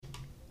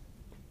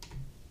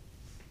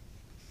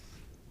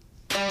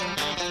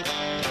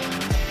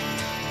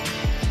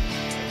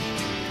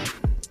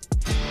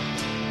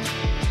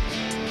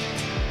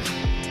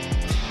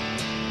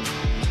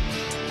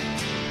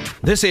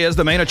This is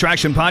the Main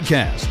Attraction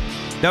Podcast.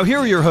 Now, here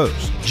are your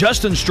hosts,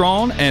 Justin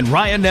Strawn and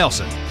Ryan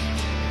Nelson.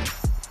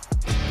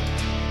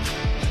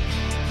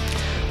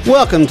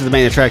 Welcome to the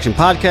Main Attraction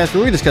Podcast,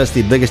 where we discuss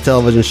the biggest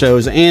television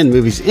shows and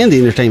movies in the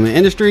entertainment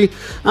industry.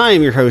 I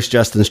am your host,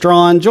 Justin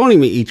Strawn. Joining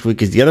me each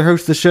week is the other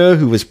host of the show,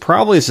 who was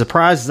probably as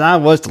surprised as I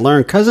was to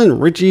learn Cousin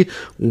Richie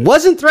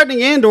wasn't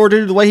threatening Andor due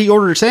to the way he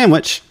ordered a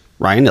sandwich,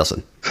 Ryan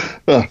Nelson.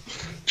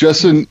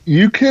 Justin,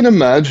 you can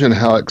imagine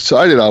how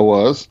excited I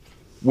was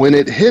when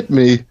it hit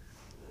me.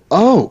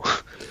 Oh,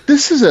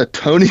 this is a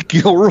Tony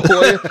Gilroy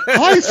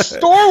high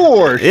Star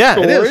Wars Yeah,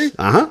 story. it is.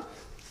 Uh-huh.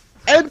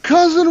 And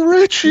Cousin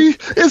Richie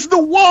is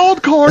the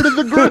wild card of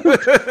the group.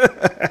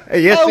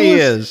 Yes, he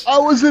is. I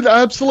was in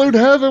absolute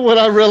heaven when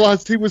I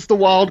realized he was the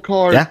wild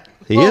card. Yeah,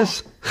 he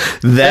is.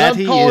 That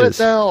he is. I'm calling it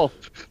now.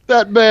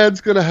 That man's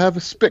going to have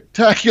a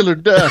spectacular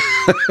death.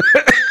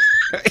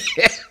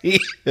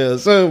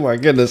 Yes. Oh my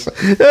goodness.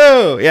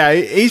 Oh yeah,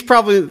 things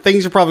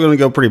are probably going to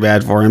go pretty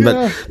bad for him.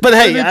 Yeah. But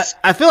hey,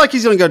 I feel like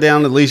he's going to go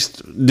down at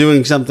least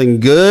doing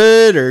something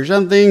good or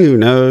something. Who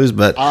knows?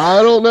 But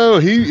I don't know.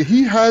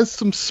 He has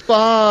some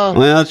spy.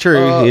 Well,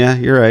 true. Yeah,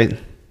 you're right.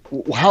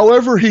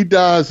 However he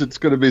dies, it's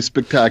going to be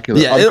spectacular.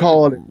 Yeah, I'm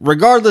calling it.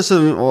 Regardless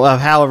of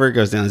however it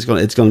goes down, it'll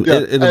be fun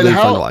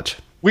to watch.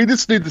 We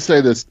just need to say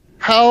this.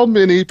 How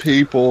many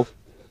people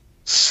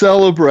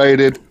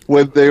celebrated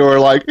when they were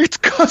like, it's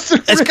Cousin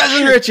Richie. It's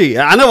Cousin Richie.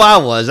 I know I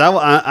was. I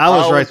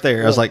was right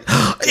there. I was like,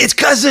 oh, it's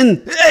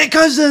Cousin. Hey,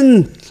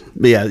 Cousin.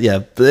 But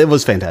yeah. It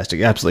was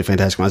fantastic. Absolutely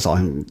fantastic when I saw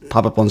him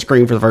pop up on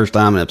screen for the first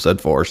time in episode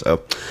 4.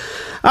 So,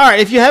 all right.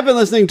 If you have been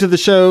listening to the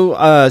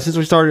show since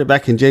we started it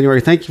back in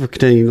January, thank you for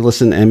continuing to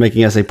listen and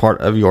making us a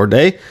part of your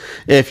day.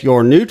 If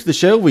you're new to the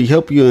show, we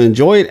hope you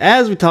enjoy it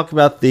as we talk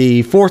about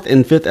the 4th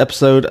and 5th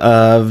episode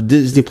of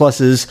Disney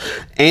Plus's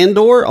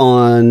Andor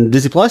on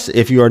Disney Plus.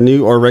 If you are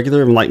new or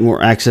regular and would like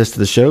more access to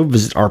the show,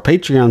 visit our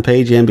Patreon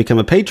page and become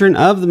a patron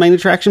of the Main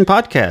Attraction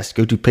Podcast.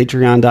 Go to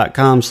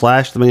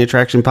patreon.com/the Main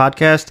Attraction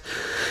Podcast,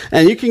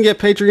 and you can get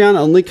Patreon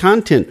only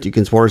content. You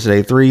can support us at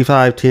a $3,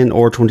 $5, $10,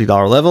 or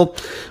 $20 level.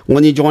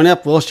 When you join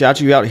up, we'll shout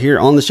you out here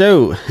on the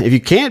show. If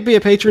you can't be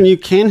a patron, you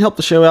can help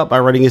the show out by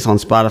rating us on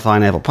Spotify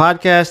and Apple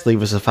Podcasts.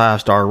 Leave us a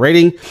 5-star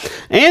rating.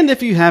 And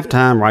if you have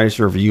time, write us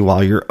a review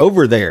while you're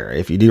over there.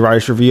 If you do write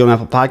us a review on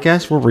Apple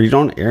Podcasts, we'll read it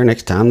on air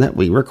next time that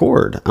we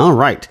record. All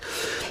right.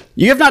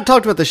 You have not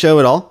talked about the show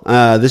at all.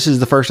 This is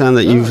the first time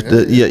that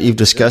you've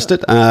discussed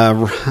it.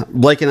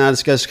 Blake and I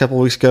discussed a couple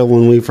of weeks ago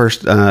when we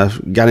first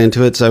got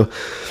into it. So,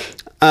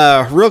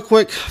 real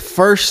quick,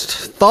 first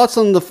thoughts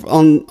on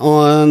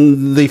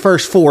the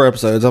first 4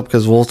 episodes,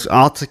 because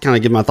I'll kind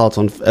of give my thoughts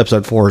on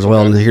episode 4 as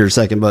well in here in a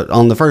second. But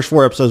on the first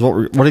 4 episodes,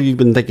 what have you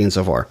been thinking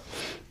so far?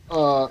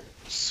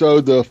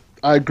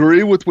 I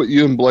agree with what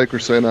you and Blake are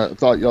saying. I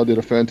thought y'all did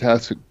a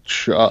fantastic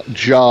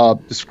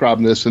job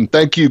describing this, and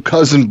thank you,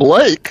 Cousin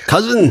Blake.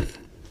 Cousin.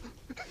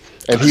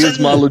 And he is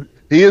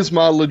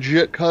my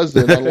legit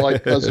cousin,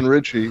 unlike Cousin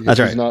Richie. That's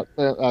right.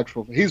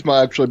 He's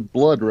my actual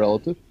blood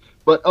relative.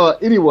 But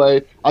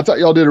anyway, I thought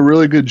y'all did a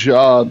really good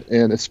job,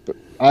 and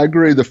I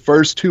agree. The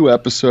first 2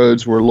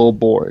 episodes were a little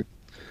boring,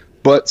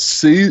 but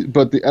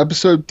the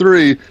episode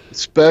 3,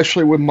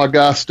 especially when my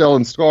guy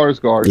Stellan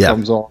Skarsgård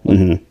comes on.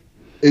 Mm-hmm.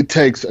 It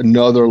takes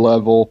another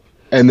level,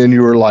 and then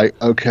you were like,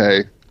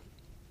 okay,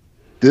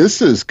 this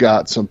has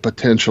got some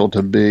potential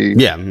to be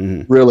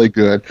really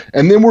good.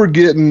 And then we're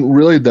getting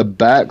really the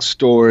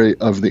backstory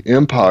of the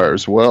Empire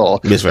as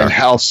well, and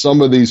how some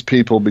of these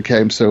people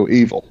became so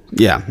evil.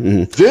 Yeah.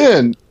 Mm-hmm.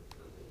 Then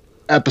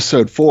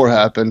episode 4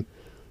 happened,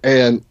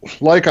 and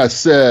like I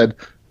said,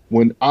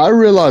 when I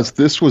realized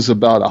this was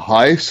about a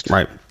heist,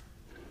 right,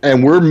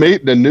 and we're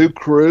meeting a new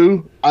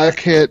crew, I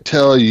can't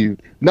tell you,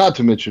 not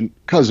to mention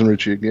Cousin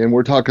Richie again.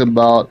 We're talking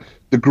about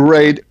the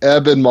great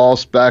Eben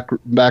Moss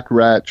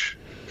Backrack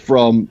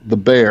from The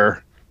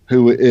Bear,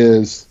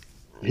 his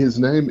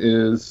name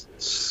is,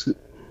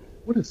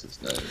 what is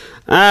his name?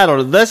 I don't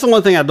know. That's the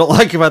one thing I don't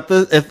like about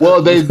this.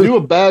 They do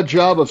a bad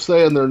job of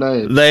saying their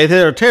names. They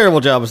do a terrible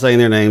job of saying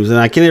their names, and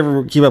I can't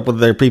ever keep up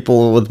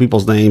with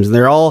people's names. And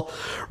they're all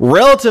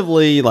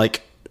relatively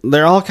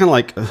they're all kind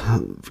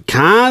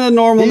of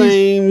normal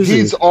names.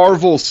 He's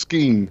Arvel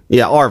Skeen.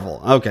 Yeah,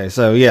 Arvel. Okay,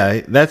 so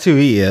yeah, that's who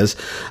he is.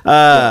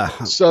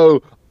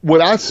 So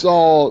when I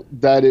saw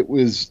that it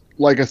was,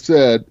 like I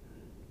said,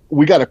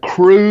 we got a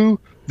crew.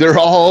 They're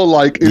all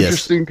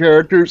interesting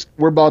characters.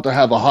 We're about to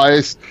have a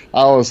heist.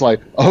 I was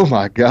like, oh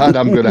my God,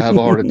 I'm going to have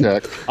a heart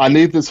attack. I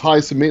need this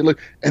heist immediately.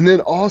 And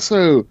then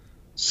also,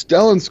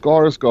 Stellan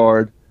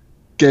Skarsgård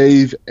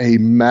gave a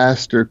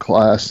master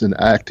class in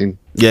acting.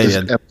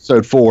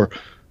 Episode 4.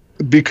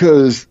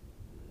 Because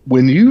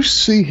when you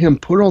see him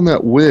put on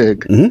that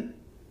wig,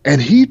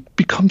 and he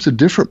becomes a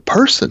different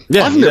person.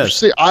 Yeah, I'm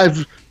sure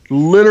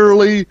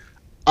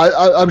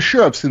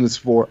I've seen this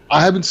before.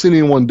 I haven't seen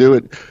anyone do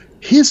it.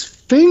 His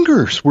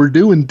fingers were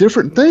doing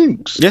different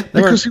things. Yeah,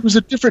 because he was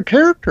a different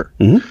character.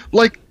 Mm-hmm.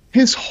 Like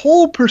his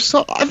whole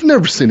persona. I've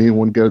never seen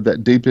anyone go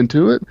that deep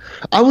into it.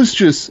 I was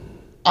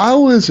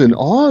in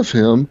awe of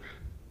him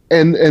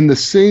and the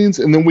scenes.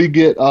 And then we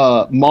get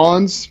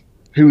Mons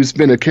who's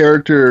been a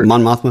character.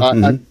 Mon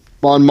Mothma.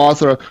 Mon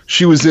Mothma.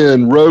 She was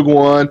in Rogue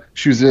One.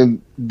 She was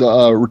in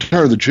the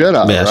Return of the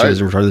Jedi. Yeah, right? she was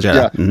in Return of the Jedi.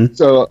 Yeah. Mm-hmm.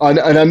 So, and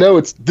I know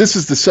this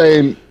is the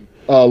same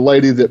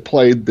lady that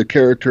played the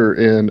character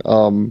in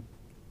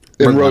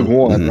Rogue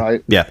One,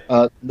 right? Yeah.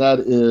 That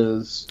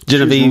is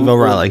Genevieve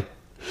O'Reilly.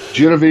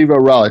 Genevieve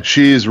O'Reilly.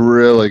 She's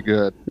really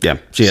good. Yeah,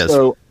 she is.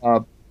 So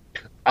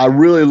I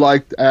really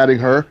liked adding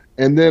her.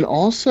 And then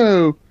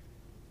also,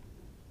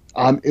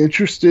 I'm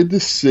interested to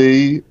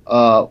see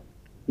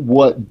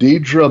what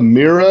Deidre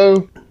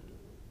Miro,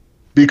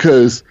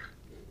 because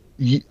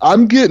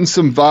I'm getting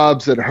some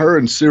vibes that her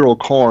and Cyril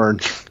Karn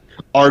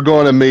are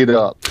going to meet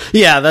up.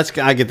 Yeah,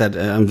 I get that.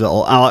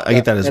 I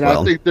get that as well. And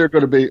I think they're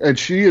going to be, and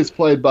she is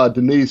played by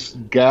Denise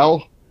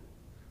Gale.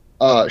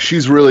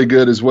 She's really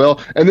good as well.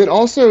 And then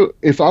also,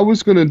 if I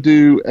was going to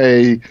do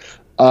a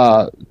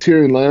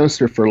Tyrion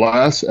Lannister for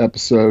last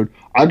episode,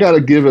 I got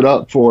to give it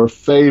up for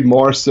Faye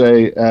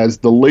Marsay as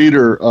the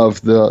leader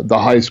of the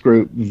heist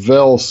group,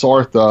 Vel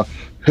Sartha,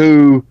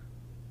 who,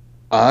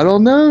 I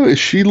don't know, is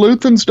she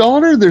Luthen's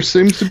daughter? There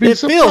seems to be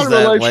some kind of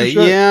relationship.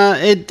 Way. Yeah,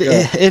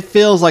 it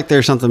feels like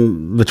there's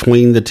something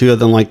between the two of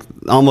them, like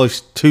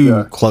almost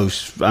too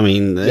close. I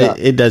mean,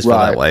 it does feel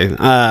that way.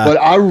 But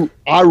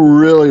I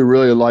really,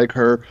 really like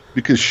her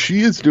because she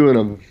is doing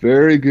a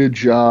very good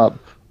job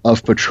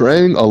of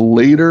portraying a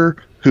leader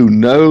who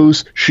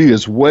knows she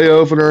is way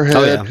over her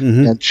head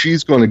and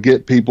she's going to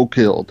get people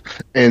killed.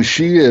 And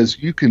she is,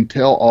 you can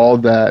tell all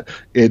that.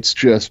 It's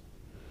just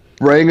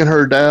bringing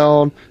her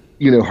down.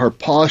 You know, her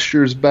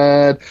posture's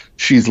bad.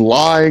 She's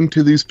lying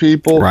to these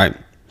people. Right.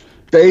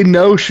 They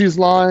know she's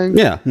lying.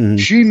 Yeah. Mm-hmm.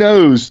 She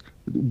knows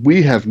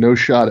we have no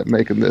shot at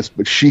making this,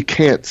 but she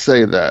can't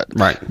say that.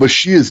 Right. But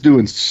she is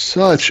doing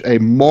such a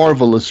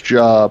marvelous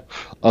job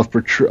of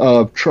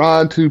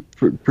trying to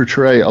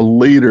portray a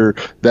leader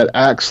that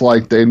acts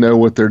like they know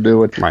what they're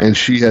doing, and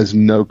she has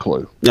no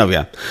clue. Oh,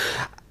 yeah.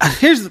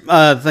 Here's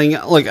the thing.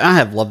 Look, I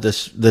have loved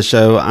this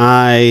show.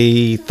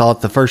 I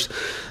thought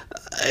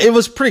it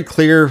was pretty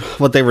clear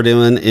what they were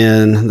doing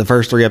in the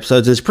first 3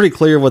 episodes. It's pretty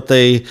clear what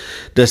they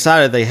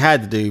decided they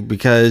had to do,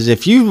 because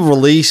if you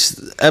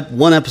release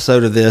one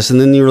episode of this and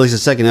then you release a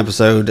second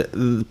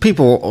episode,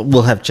 people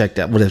would have checked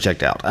out.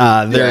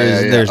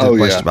 There's no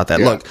question about that.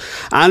 Yeah. Look,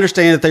 I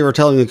understand that they were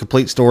telling a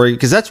complete story,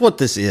 because that's what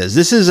this is.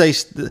 This is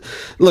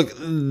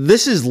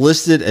this is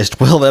listed as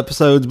 12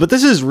 episodes, but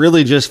this is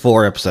really just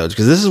 4 episodes,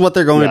 because this is what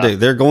they're going to do.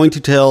 They're going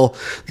to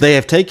they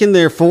have taken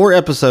their 4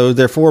 episodes,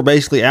 their 4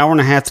 basically hour and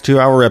a half to 2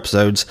 hour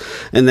episodes,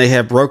 and they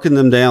have broken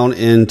them down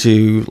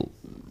into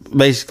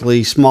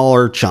basically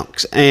smaller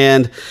chunks.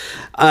 And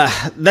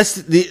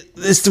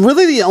it's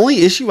really the only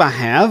issue I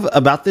have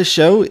about this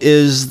show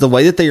is the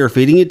way that they are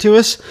feeding it to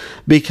us,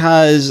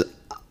 because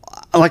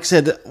like I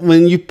said,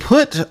 when you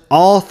put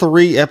all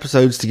 3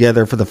 episodes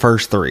together for the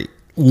first 3,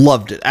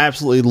 loved it.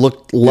 Absolutely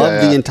loved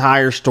the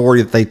entire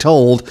story that they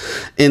told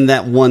in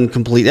that one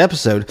complete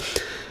episode.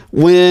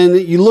 When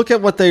you look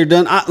at what they've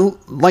done,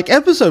 like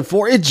episode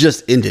 4, it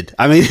just ended.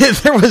 I mean,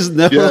 there was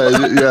no.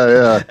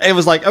 It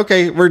was like,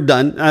 okay, we're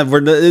done.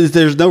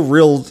 There's no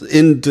real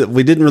end.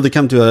 We didn't really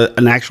come to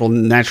an actual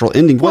natural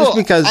ending. Well,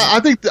 because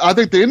I think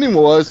the ending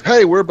was,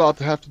 hey, we're about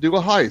to have to do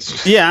a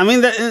heist. Yeah, I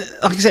mean, like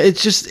I said, it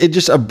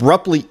just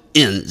abruptly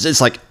ends.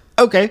 It's like,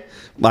 okay,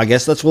 well, I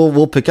guess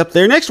we'll pick up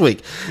there next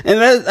week, and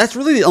that's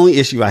really the only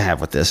issue I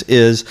have with this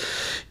is.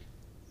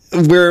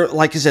 Where,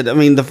 like I said, I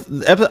mean,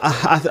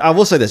 I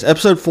will say this: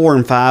 episode 4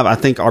 and 5, I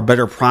think, are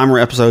better primer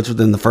episodes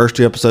than the first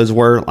 2 episodes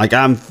were. Like,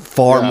 I'm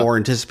far more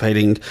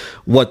anticipating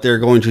what they're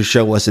going to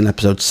show us in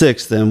episode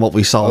 6 than what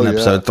we saw in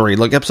episode 3.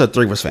 Look, episode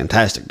 3 was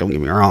fantastic. Don't get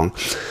me wrong,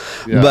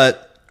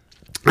 but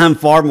I'm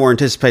far more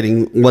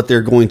anticipating what they're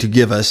going to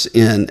give us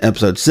in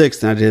episode 6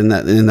 than I did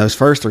in those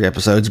first 3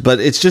 episodes. But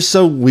it's just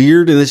so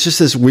weird, and it's just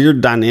this weird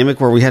dynamic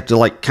where we have to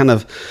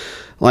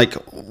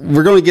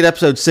we're going to get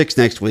episode 6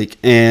 next week,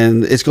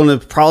 and it's going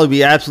to probably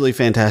be absolutely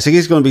fantastic.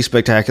 It's going to be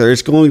spectacular.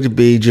 It's going to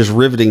be just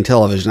riveting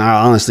television.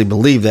 I honestly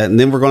believe that. And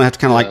then we're going to have to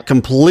kind of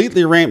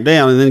completely ramp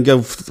down and then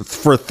go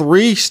for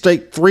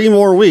 3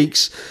 more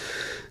weeks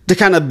to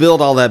kind of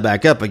build all that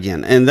back up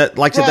again. And that,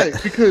 like I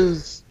said,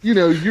 because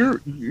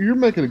you're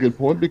making a good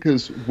point,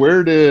 because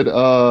where did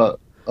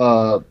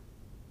Bix,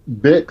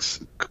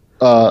 isn't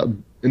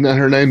that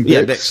her name? Bix?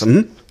 Yeah, Bix.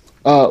 Mm-hmm.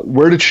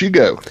 Where did she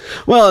go?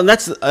 Well, and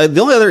that's the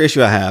only other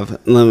issue I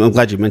have. I'm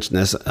glad you mentioned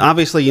this.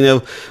 Obviously,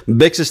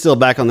 Bix is still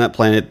back on that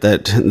planet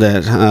that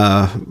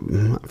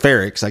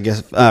Ferrix, I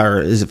guess, or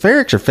is it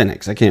Ferrix or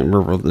Phoenix? I can't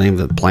remember the name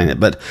of the planet,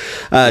 but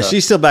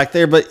she's still back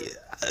there. But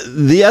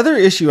the other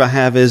issue I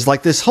have is,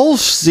 like, this whole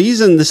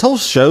season, this whole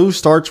show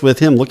starts with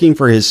him looking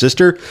for his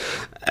sister.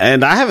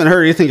 And I haven't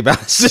heard anything about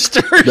his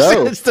sister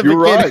since the beginning.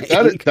 Right.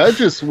 That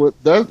just went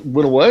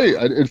away.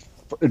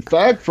 In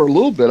fact, for a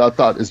little bit, I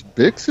thought, is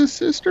Bix his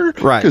sister?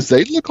 Right. Because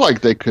they look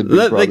like they could be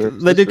brother.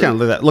 They do kind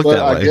of look that way.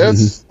 I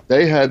guess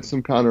they had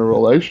some kind of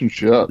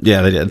relationship.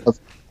 Yeah, they did.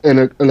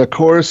 And of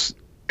course,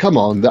 come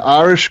on, the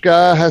Irish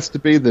guy has to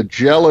be the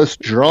jealous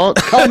drunk.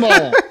 Come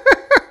on.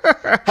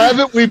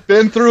 Haven't we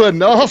been through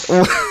enough?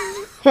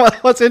 Well,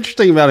 what's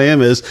interesting about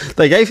him is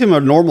they gave him a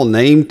normal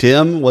name.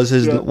 Tim was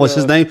his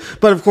name,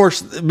 but of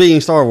course,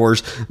 being Star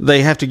Wars,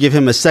 they have to give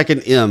him a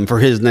second M for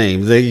his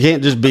name. They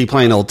can't just be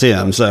plain old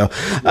Tim. So,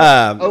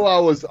 I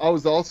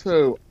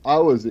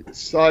was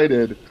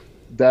excited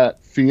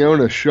that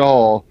Fiona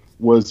Shaw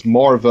was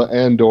Marva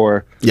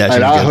Andor,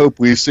 and I hope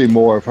we see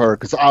more of her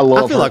because I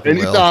love her. Like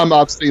anytime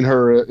I've seen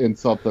her in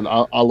something,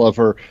 I love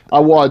her. I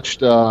watched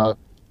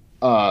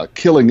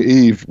Killing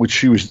Eve, which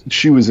she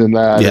was in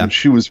that, and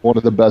she was one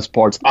of the best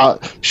parts.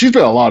 She's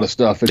been in a lot of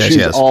stuff, and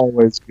she's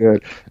always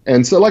good.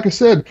 And so, like I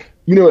said,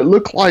 it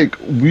looked like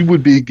we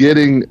would be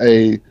getting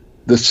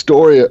the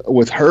story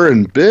with her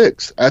and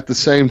Bix at the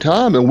same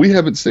time, and we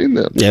haven't seen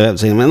them. Yeah, we haven't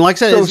seen them. And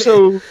like I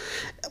said,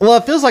 well,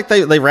 it feels like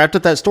they wrapped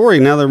up that story.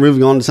 Now they're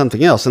moving on to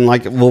something else. And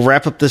we'll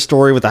wrap up this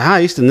story with the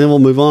heist, and then we'll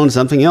move on to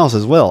something else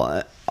as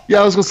well.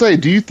 Yeah, I was going to say,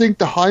 do you think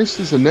the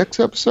heist is the next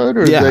episode,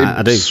 or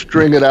they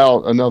string it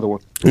out another one?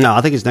 No,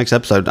 I think it's next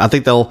episode. I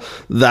think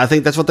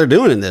that's what they're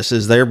doing in this,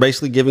 is they're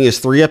basically giving us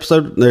 3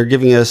 episodes. They're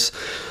giving us,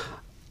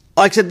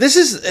 like I said,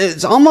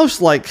 it's almost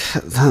like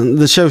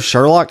the show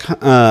Sherlock,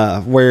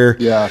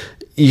 where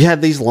you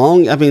had these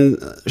long,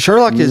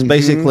 Sherlock is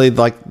basically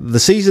like the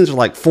seasons are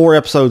like 4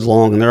 episodes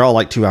long and they're all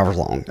like 2 hours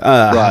long.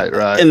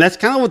 Right. And that's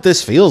kind of what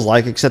this feels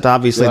like, except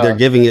obviously they're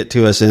giving it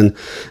to us in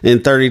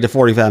 30 to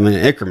 45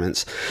 minute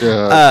increments.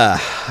 Yeah.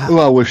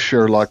 I wish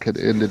Sherlock had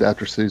ended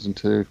after season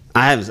 2.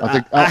 I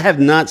have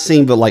not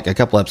seen but like a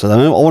couple episodes. I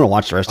want to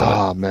watch the rest of it.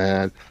 Oh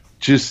man.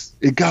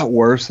 It got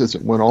worse as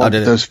it went on.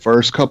 Those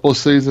first couple of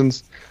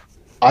seasons.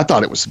 I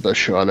thought it was the best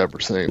show I'd ever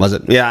seen. Was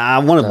it? Yeah, I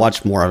want to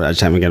watch more of it. I just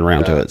haven't gotten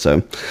around to it.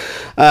 So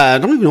I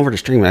don't even know where to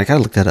stream it. I got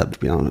to look that up, to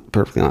be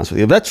perfectly honest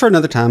with you. But that's for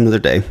another time, another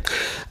day.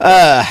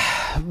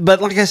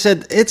 But like I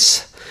said,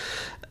 it's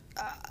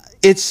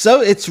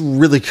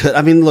really good.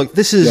 I mean, look,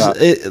 this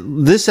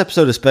this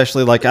episode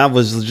especially, like I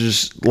was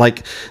just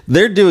like,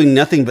 they're doing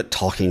nothing but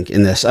talking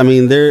in this. I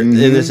mean, in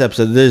this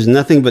episode, there's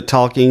nothing but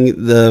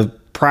talking. The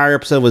prior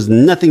episode was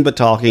nothing but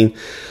talking.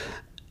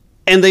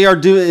 And they are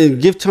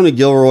give Tony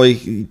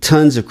Gilroy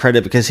tons of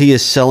credit because he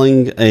is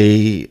selling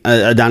a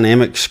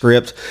dynamic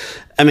script.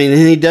 I mean,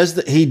 and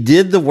he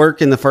did the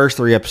work in the first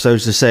 3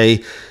 episodes to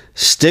say,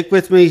 stick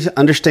with me,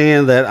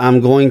 understand that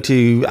I'm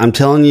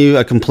telling you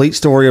a complete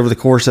story over the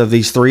course of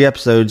these 3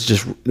 episodes.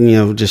 Just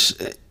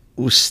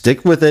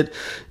stick with it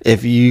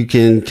if you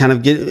can kind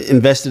of get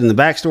invested in the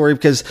backstory,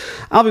 because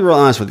I'll be real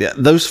honest with you,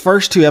 those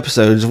first 2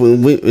 episodes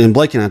when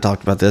Blake and I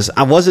talked about this,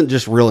 I wasn't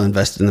just real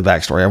invested in the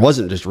backstory. I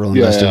wasn't just real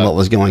invested in what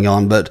was going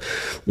on. But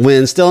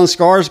when Stellan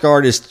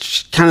Skarsgård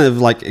is kind of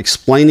like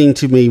explaining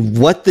to me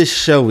what this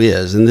show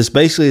is, and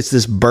it's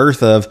this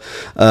birth of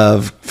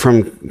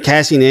from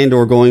Cassian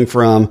Andor going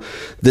from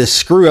this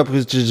screw up,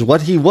 which is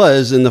what he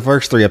was in the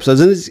first 3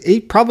 episodes, and he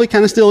probably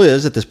kind of still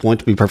is at this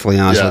point, to be perfectly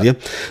honest with you.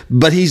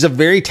 But he's a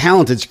very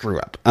talented screw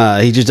up.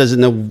 He just doesn't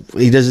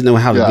know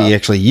how to be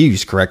actually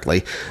used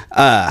correctly.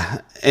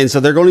 And so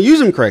they're going to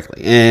use him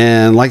correctly.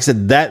 And like I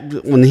said,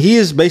 that when he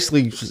is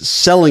basically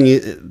selling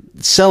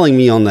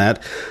me on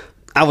that,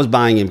 I was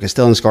buying him because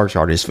Stellan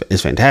Skarsgård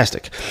is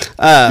fantastic.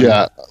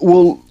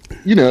 Well,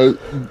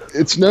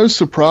 it's no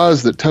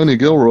surprise that Tony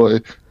Gilroy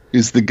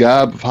is the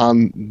guy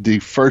behind the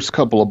first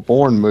couple of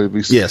Bourne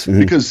movies. Yes.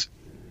 Because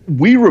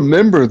we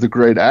remember the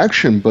great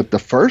action, but the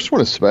first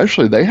one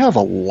especially, they have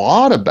a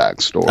lot of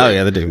backstory. Oh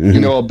yeah, they do.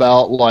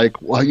 About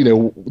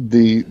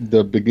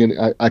the beginning.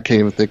 I can't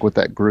even think what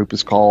that group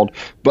is called,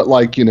 but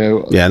like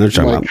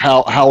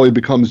how he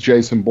becomes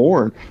Jason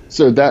Bourne.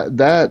 So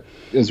that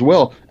as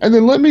well. And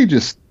then let me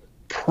just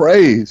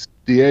praise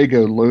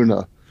Diego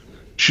Luna,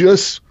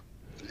 just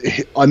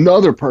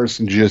another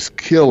person just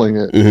killing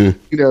it.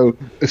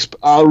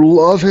 I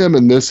love him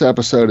in this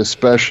episode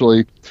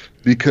especially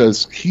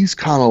because he's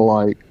kind of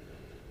like,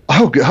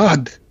 oh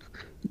God,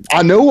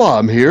 I know why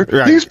I'm here.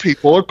 Right. These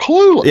people are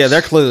clueless. Yeah,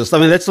 they're clueless. I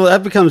mean,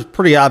 that becomes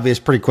pretty obvious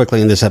pretty quickly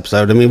in this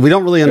episode. I mean, we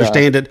don't really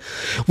understand it.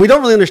 We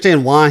don't really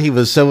understand why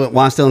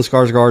Stellan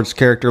Skarsgård's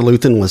character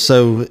Luthen was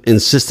so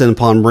insistent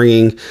upon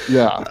bringing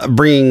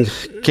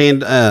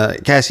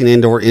Cassian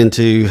Andor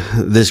into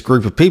this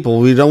group of people.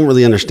 We don't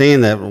really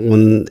understand that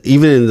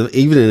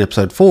even in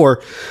episode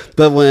 4,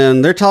 but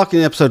when they're talking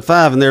in episode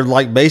 5 and they're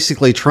like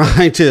basically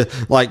trying to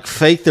like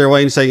fake their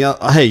way and saying,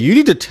 hey, you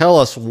need to tell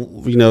us,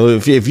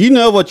 if you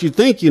know what you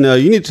think, you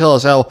need to tell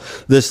us how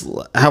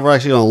we're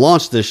actually going to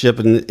launch this ship.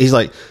 And he's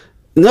like,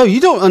 no, you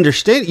don't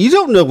understand. You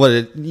don't know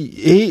what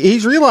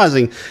he's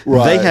realizing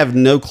they have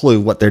no clue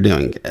what they're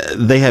doing.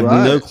 They have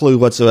no clue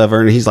whatsoever.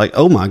 And he's like,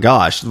 oh my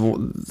gosh,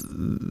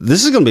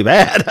 this is going to be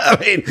bad. I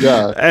mean,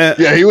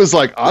 he was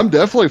like, I'm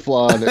definitely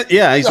flying it.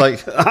 Yeah. He's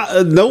like,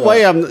 no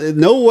way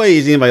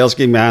is anybody else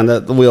getting behind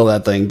the wheel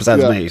of that thing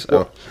besides me. So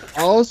well,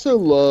 I also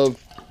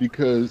love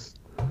because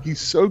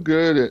he's so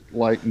good at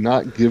like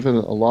not giving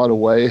a lot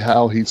away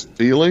how he's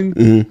feeling.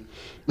 Mm-hmm.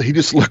 He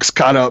just looks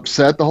kind of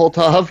upset the whole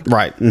time.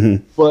 Right.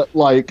 Mm-hmm. But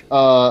like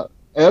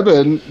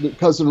Evan,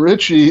 cousin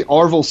Richie,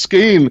 Arvel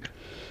Skeen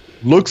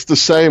looks the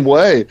same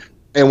way.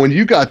 And when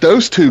you got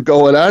those two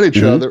going at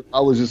each other, I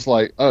was just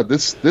like, "Oh,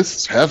 this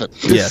is heaven."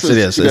 Yes, it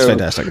is. It's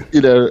fantastic.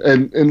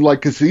 And like,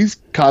 because he's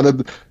kind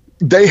of,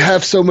 they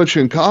have so much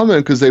in common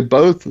because they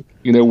both,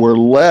 were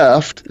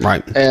left,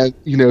 right? And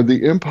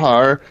the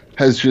Empire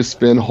has just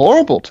been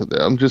horrible to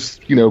them,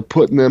 just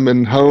putting them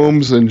in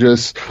homes and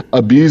just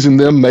abusing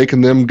them,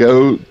 making them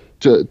go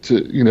to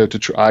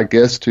try, I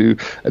guess, to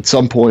at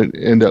some point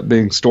end up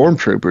being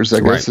stormtroopers, I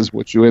guess is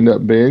what you end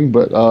up being,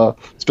 but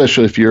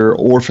especially if you're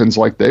orphans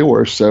like they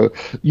were. So,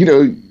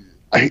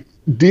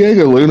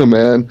 Diego Luna,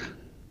 man,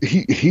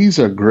 he's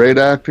a great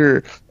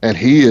actor, and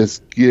he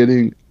is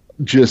getting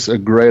just a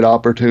great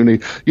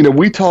opportunity.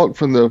 We talked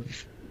from the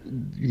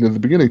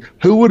beginning,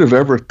 who would have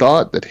ever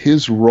thought that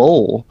his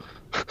role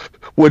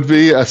would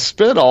be a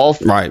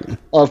spinoff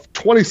of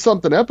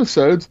 20-something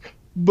episodes?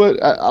 But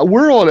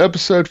we're on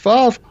episode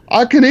 5.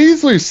 I can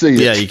easily see it.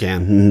 Yeah, you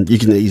can. You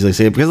can easily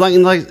see it because,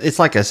 it's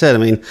like I said. I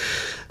mean,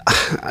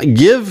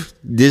 give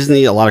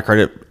Disney a lot of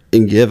credit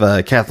and give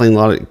Kathleen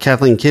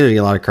Kennedy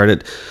a lot of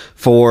credit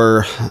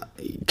for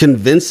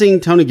convincing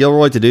Tony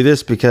Gilroy to do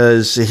this,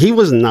 because he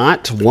was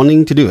not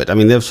wanting to do it. I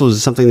mean, this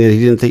was something that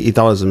he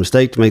thought was a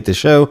mistake to make the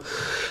show.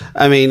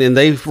 I mean, and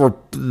they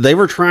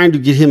were trying to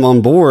get him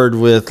on board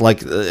with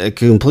like a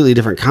completely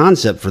different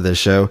concept for this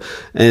show,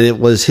 and it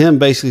was him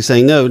basically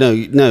saying, no,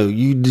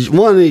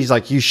 he's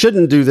like, you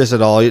shouldn't do this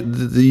at all.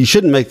 You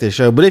shouldn't make this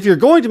show. But if you're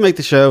going to make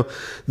the show,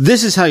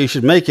 this is how you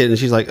should make it. And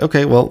she's like,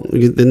 okay, well,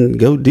 then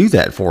go do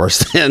that for us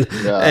then.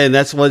 Yeah. And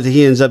that's what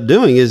he ends up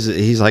doing. Is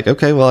he's like,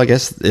 okay, well, I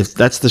guess if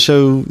that's the show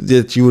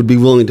that you would be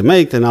willing to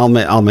make, then I'll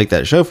make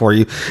that show for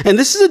you. And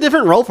this is a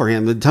different role for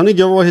him. Tony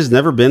Gilroy has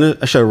never been a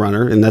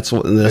showrunner, and that's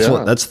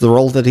the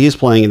role that he is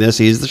playing in this.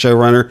 He's the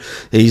showrunner,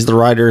 he's the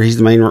writer, he's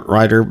the main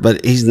writer,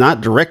 but he's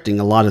not directing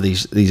a lot of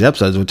these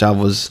episodes. Which I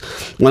was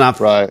when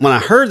I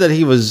heard that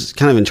he was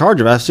kind of in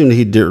charge of, I assumed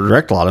he'd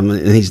direct a lot of them,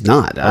 and he's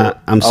not.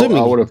 I'm assuming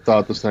I would have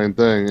thought the same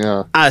thing.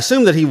 Yeah, I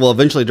assume that he will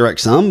eventually direct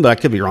some, but I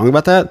could be wrong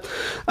about that.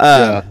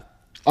 I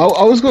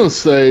was going to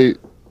say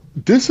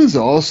this is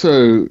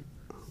also.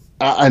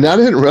 And I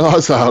didn't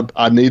realize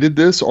I needed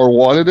this or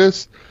wanted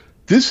this.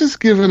 This has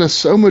given us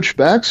so much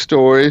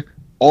backstory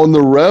on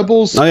the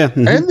rebels and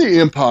the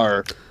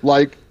Empire.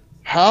 Like,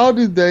 how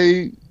did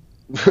they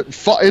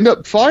end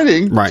up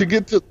fighting to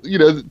get to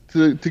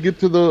to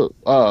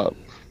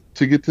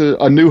get to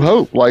A New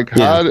Hope? Like,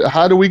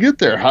 how do we get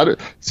there? How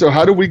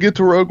do we get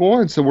to Rogue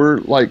One? So we're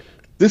like,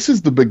 this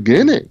is the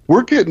beginning.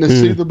 We're getting to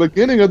see the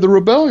beginning of the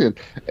rebellion,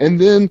 and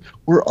then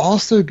we're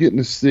also getting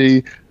to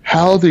see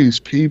how these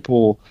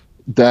people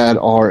that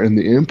are in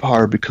the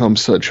Empire become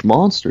such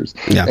monsters.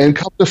 Yeah. And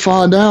come to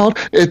find out,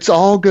 it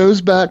all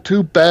goes back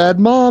to bad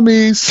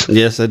mommies.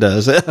 Yes, it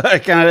does.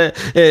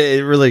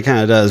 It really kind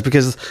of does,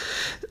 because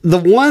the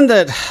one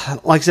that,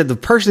 like I said, the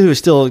person who is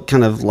still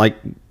kind of like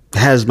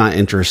has my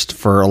interest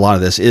for a lot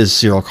of this is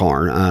Cyril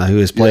Karn, who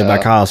is played by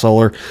Kyle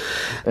Soller.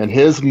 And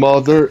his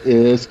mother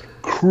is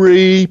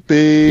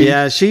creepy.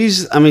 Yeah,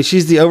 she's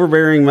the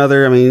overbearing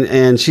mother. I mean,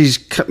 and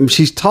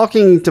she's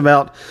talking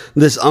about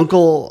this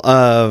uncle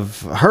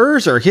of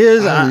hers or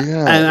his.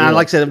 I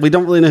like I said, we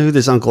don't really know who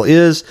this uncle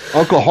is.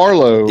 Uncle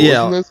Harlow.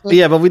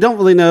 Yeah, but we don't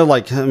really know.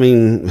 Like, I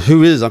mean,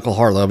 who is Uncle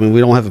Harlow? I mean, we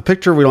don't have a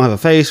picture. We don't have a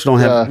face.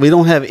 We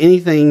don't have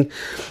anything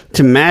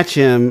to match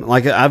him.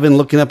 Like, I've been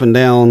looking up and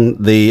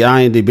down the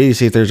IMDb to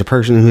see if there's a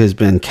person who has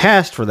been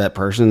cast for that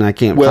person, and I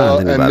can't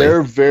find anybody. And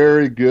they're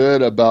very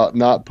good about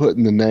not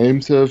putting the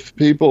names of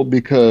people,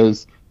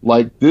 because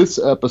like this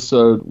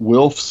episode,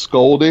 Wilf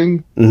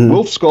Scolding,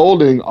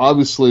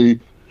 obviously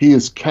he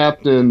is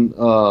Captain,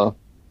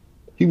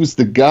 he was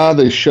the guy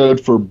they showed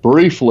for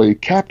briefly,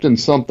 Captain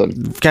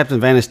something. Captain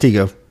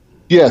Vanestigo.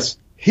 Yes,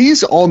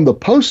 he's on the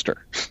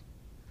poster.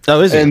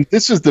 Oh, is he? And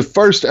this is the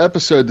first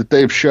episode that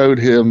they've showed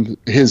him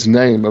his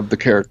name of the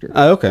character.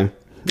 Oh, okay.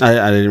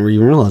 I didn't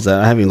even realize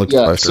that. I haven't even looked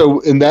at the poster.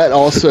 So, and that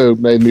also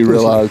made me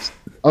realize,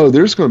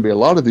 there's going to be a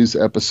lot of these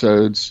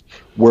episodes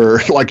where,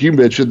 like you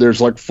mentioned, there's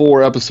like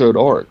 4 episode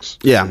arcs.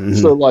 Yeah. Mm-hmm.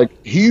 So, like,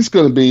 he's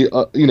going to be,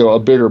 a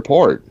bigger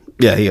part.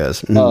 Yeah, he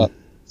is. Mm-hmm.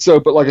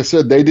 But like I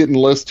said, they didn't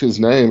list his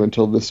name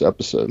until this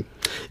episode.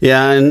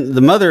 Yeah, and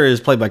the mother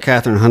is played by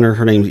Catherine Hunter.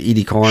 Her name's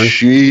Edie Karn.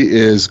 She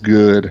is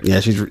good. Yeah,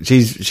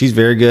 she's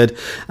very good.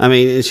 I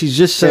mean, she's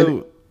just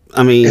so.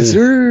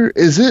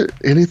 Is it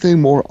anything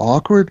more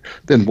awkward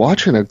than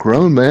watching a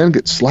grown man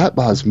get slapped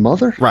by his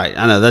mother? Right.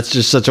 I know, that's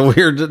just such a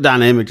weird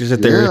dynamic to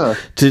sit there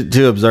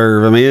to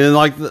observe. I mean, and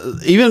like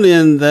even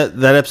in that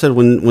episode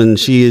when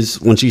she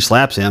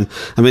slaps him,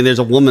 I mean, there's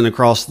a woman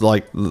across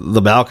like the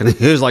balcony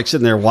who's like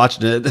sitting there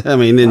watching it. I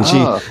mean, and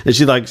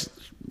she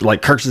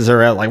like curses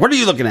her out, like, "What are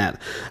you looking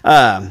at?"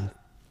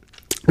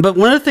 But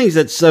one of the things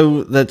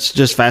that's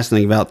just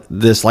fascinating about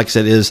this, like I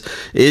said, is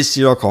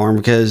Cyril Karn,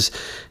 because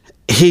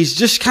he's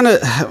just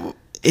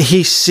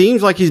he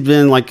seems like he's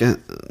been like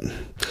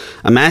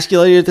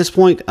emasculated at this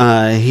point.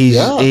 He's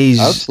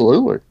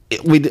absolutely.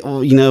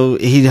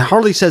 He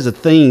hardly says a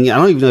thing. I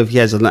don't even know if he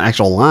has an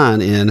actual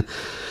line in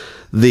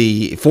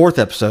the fourth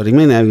episode. He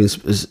may not even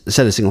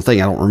said a single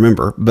thing. I don't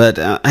remember, but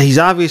he's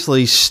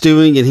obviously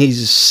stewing and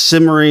he's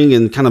simmering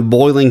and kind of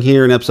boiling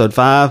here in episode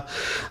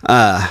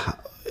 5.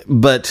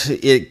 But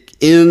it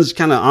ends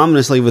kind of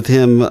ominously with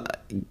him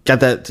got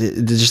that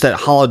just that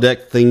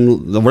holodeck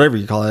thing, whatever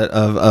you call it,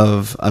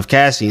 of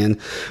Cassian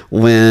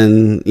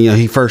when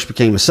he first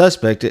became a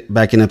suspect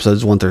back in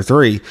episodes 1 through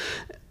 3.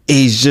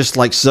 He's just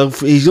like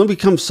he's going to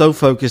become so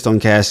focused on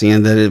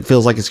Cassian that it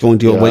feels like it's going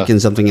to awaken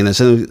something in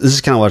us. And this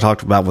is kind of what I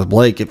talked about with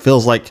Blake. It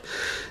feels like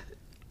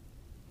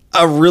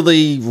a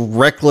really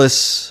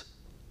reckless,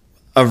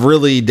 a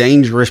really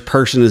dangerous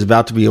person is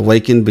about to be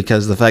awakened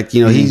because the fact,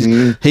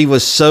 he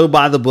was so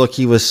by the book.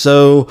 He was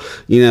so,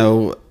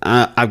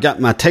 I've got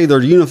my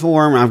tailored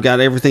uniform. I've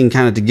got everything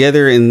kind of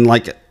together. And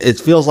like, it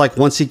feels like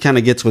once he kind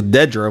of gets with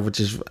Dedra, which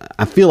is,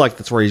 I feel like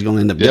that's where he's going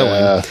to end up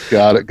going.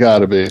 Yeah,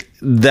 gotta be.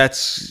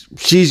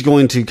 She's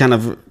going to kind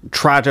of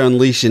try to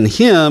unleash in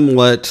him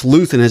what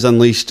Luthen has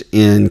unleashed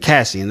in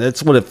Cassian.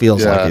 That's what it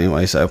feels like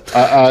anyway. So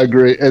I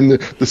agree. And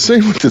the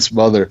scene with his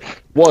mother,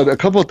 a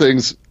couple of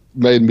things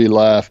made me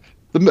laugh.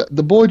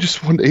 The boy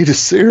just wanted to eat his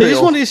cereal. He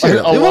just wanted to eat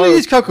cereal. He wanted to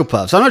eat Cocoa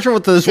Puffs. I'm not sure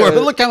what those were,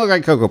 but it kind of looked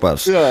like Cocoa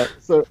Puffs. Yeah.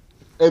 So,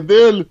 and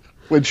then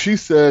when she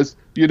says,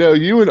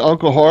 you and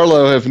Uncle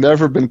Harlow have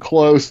never been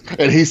close,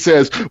 and he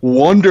says,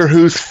 wonder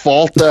whose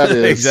fault that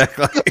is.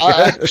 Exactly.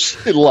 I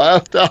actually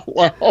laughed out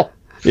loud.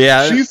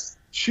 Yeah.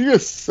 She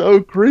is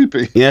so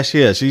creepy. Yeah,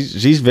 she is.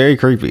 She's very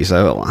creepy.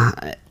 So,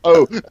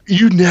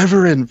 you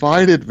never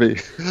invited me.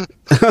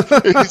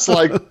 It's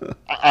like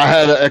I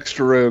had an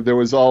extra room. There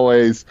was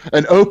always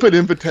an open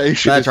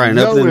invitation. That's right, an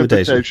open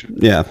invitation.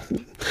 Yeah,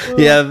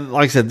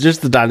 like I said,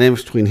 just the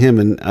dynamics between him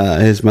and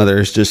his mother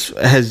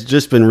has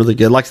just been really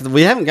good. Like I said,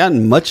 we haven't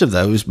gotten much of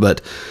those, but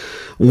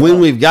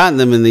when we've gotten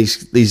them in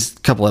these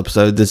couple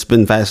episodes, it's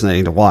been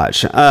fascinating to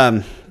watch.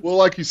 Well,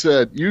 like you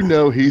said,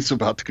 he's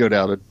about to go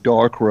down a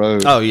dark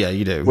road. Oh, yeah,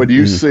 you do. When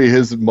you see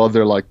his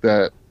mother like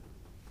that.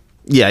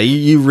 Yeah,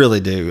 you really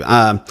do.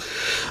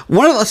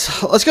 Let's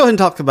go ahead and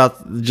talk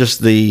about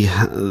just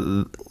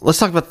let's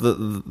talk about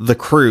the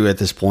crew at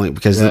this point,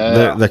 because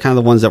they're kind of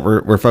the ones that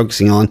we're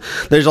focusing on.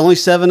 There's only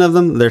 7 of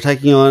them. They're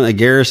taking on a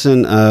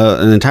garrison,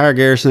 an entire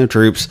garrison of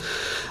troops.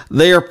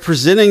 They are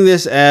presenting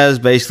this as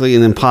basically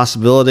an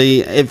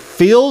impossibility. It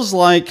feels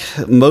like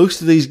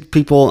most of these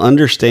people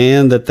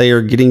understand that they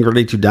are getting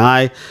ready to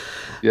die.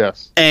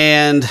 Yes.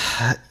 And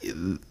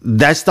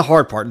that's the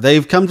hard part.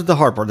 They've come to the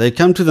hard part. They've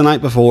come to the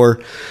night before.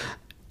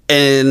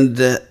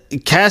 And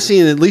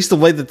Cassian, at least the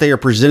way that they are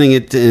presenting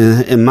it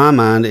in my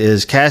mind,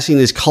 is Cassian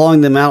is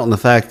calling them out on the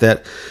fact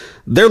that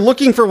they're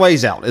looking for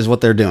ways out is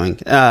what they're doing.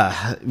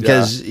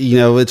 Because,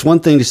 it's one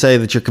thing to say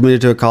that you're committed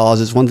to a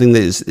cause. It's one thing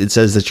that it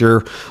says that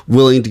you're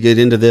willing to get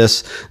into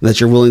this, that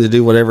you're willing to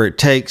do whatever it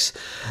takes.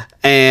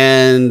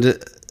 And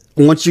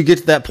once you get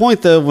to that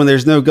point, though, when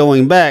there's no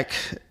going back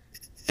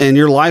and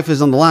your life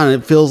is on the line,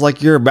 it feels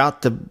like you're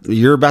about to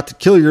you're about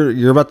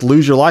to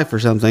lose your life or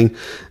something.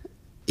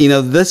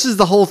 This is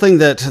the whole thing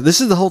with, is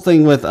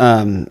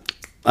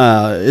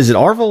it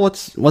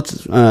Arvel?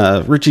 What's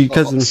Richie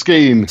cousin?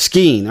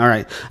 Skeen. All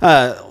right.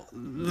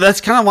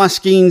 That's kind of why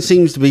Skeen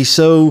seems to be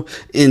so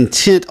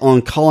intent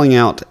on calling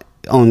out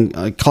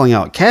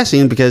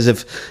Cassian, because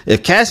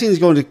if Cassian's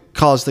going to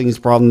cause things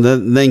problem,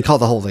 then they can call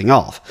the whole thing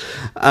off.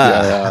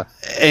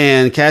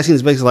 And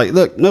Cassian's basically like,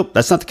 look, nope,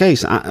 that's not the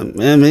case. I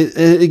mean,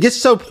 it gets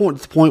to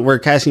the point where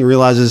Cassian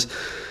realizes,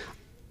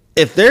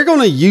 if they're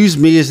going to use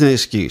me as an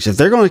excuse, if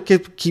they're going to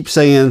keep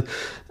saying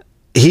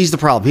he's the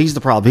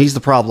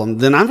problem,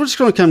 then I'm just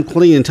going to come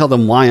clean and tell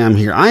them why I'm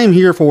here. I am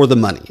here for the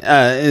money.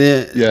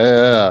 And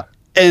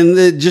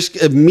it just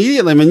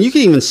immediately, I mean, you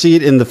can even see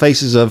it in the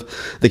faces of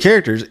the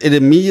characters. It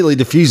immediately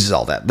diffuses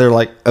all that. They're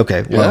like,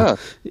 okay, well,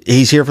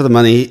 he's here for the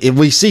money. If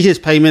we see his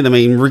payment, I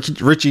mean,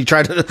 Richie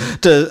tried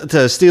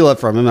to steal it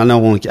from him. I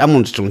know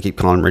I'm just going to keep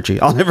calling him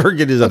Richie. I'll never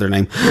get his other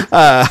name.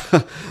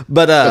 But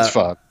that's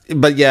fine.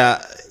 But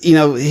yeah,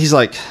 he's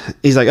like,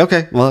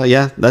 okay, well,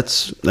 yeah,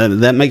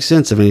 that makes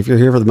sense. I mean, if you're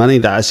here for the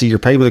money, I see your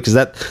payment, because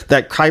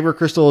that kyber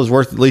crystal is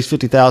worth at least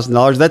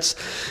 $50,000.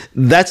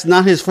 That's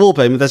not his full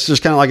payment. That's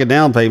just kind of like a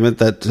down payment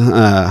that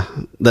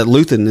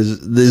Luthen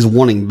is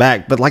wanting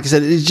back. But like I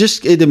said,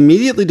 it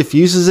immediately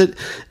diffuses it,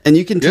 and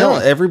you can tell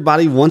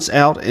everybody wants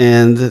out,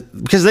 and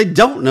because they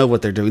don't know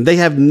what they're doing, they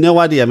have no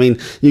idea. I mean,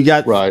 you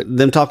got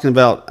them talking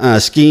about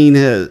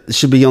Skeen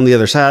should be on the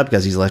other side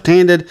because he's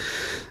left-handed.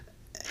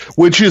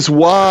 Which is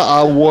why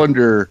I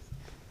wonder,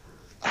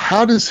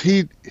 how does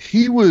he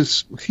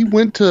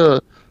went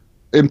to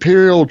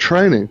Imperial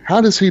training. How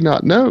does he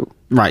not know?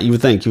 Right, you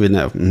would think he would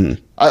know.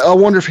 Mm-hmm. I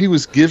wonder if he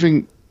was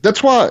giving,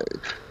 that's why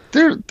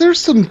there's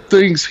some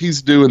things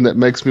he's doing that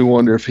makes me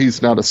wonder if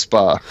he's not a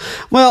spy.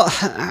 Well,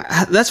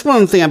 that's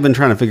one thing I've been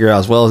trying to figure out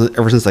as well,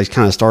 ever since they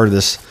kind of started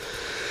this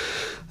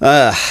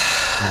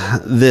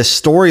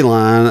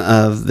storyline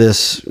of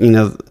this,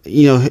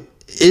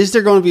 is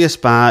there going to be a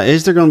spy?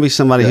 Is there going to be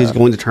somebody who's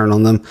going to turn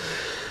on them?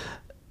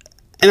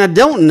 And I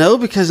don't know,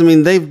 because I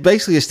mean, they've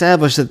basically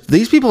established that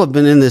these people have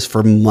been in this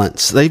for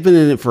months. They've been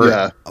in it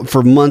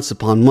for months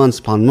upon months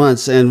upon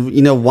months. And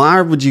you know,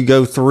 why would you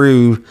go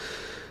through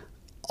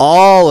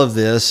all of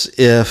this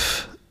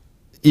if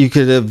you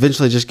could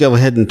eventually just go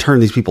ahead and turn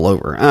these people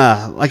over? Like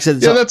I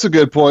said, that's a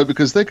good point,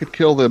 because they could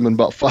kill them in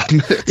about 5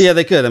 minutes. Yeah,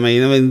 they could. I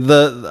mean,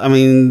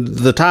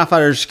 the TIE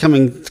fighters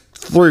coming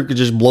through could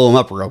just blow them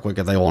up real quick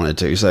if they wanted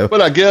to. So, but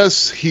I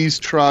guess he's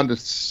trying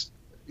to.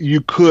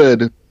 You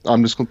could.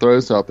 I'm just going to throw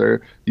this out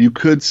there. You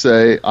could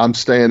say, I'm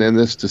staying in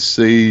this to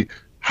see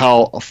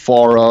how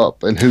far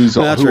up and who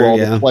all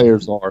the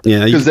players are.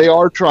 Yeah, because they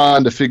are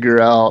trying to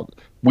figure out.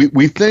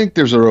 We think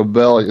there's a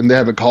rebellion. They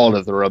haven't called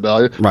it the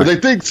rebellion, but they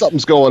think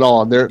something's going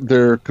on.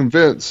 They're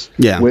convinced.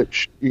 Yeah.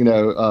 Which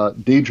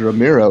Deidre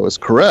Miro is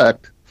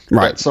correct.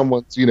 Right. That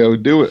someone's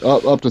do it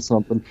up to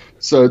something.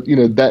 So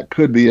that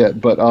could be it.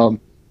 But I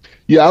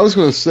was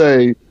going to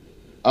say,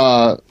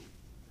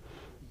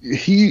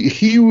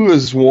 he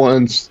was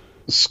once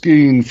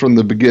skiing from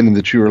the beginning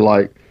that you were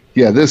like,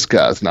 yeah, this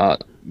guy's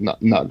not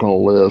going to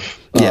live.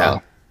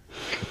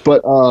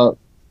 But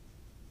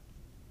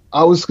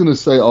I was going to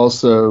say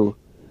also,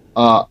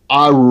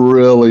 I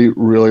really,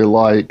 really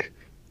like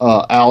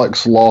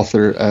Alex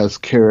Lothar as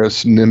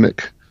Karis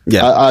Nemec.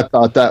 Yeah, I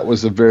thought that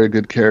was a very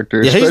good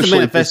character. Yeah, he's the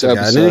Manifesto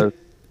guy, isn't he?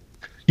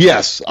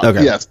 Yes,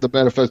 yes, the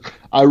Manifesto.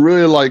 I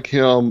really like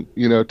him,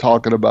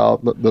 talking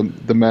about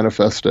the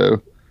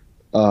Manifesto.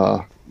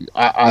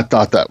 I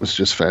thought that was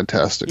just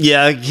fantastic.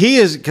 Yeah, he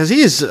is, because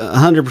he is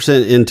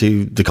 100%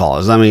 into the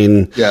cause. I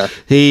mean,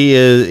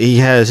 he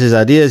has his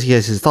ideas, he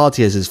has his thoughts,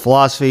 he has his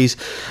philosophies,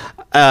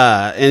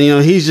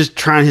 and he's just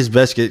trying his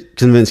best to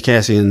convince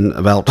Cassian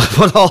about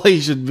what all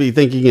he should be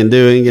thinking and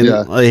doing.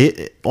 And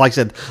like I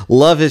said,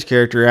 love his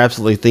character.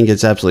 Absolutely think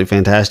it's absolutely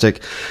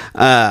fantastic.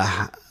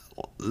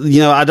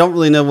 I don't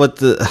really know what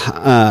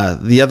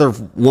the other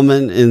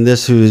woman in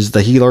this, who's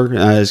the healer,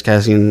 as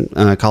Cassian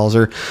calls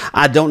her.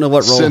 I don't know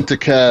what role. Cinta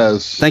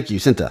Kaz. Thank you,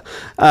 Cinta.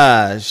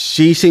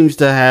 She seems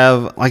to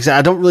have, like I said,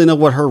 I don't really know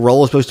what her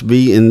role is supposed to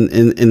be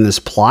in this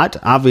plot.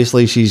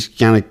 Obviously, she's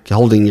kind of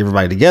holding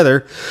everybody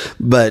together,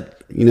 but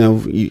what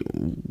are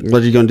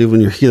you going to do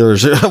when your healer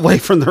is away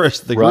from the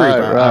rest of the group?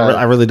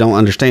 I really don't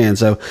understand.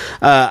 So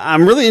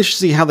I'm really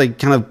interested to see how they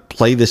kind of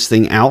play this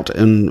thing out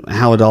and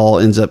how it all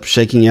ends up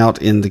shaking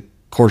out in the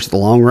course of the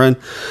long run.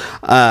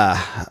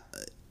 Like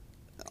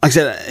I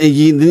said,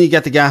 then you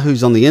got the guy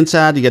who's on the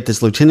inside. You got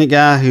this lieutenant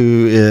guy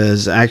who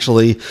is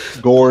actually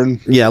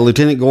Gorn. Yeah,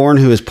 Lieutenant Gorn,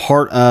 who's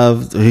part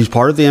of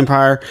the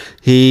Empire.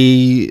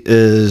 He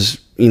is,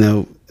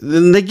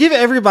 and they give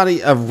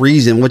everybody a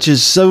reason, which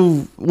is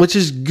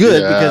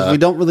good, because we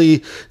don't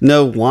really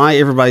know why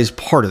everybody's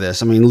part of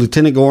this. I mean,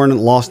 Lieutenant Gorn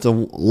lost a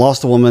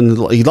woman.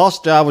 He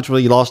lost a job, which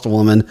really lost a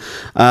woman.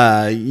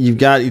 You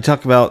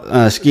talk about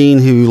Skeen,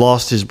 who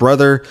lost his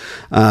brother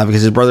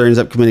because his brother ends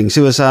up committing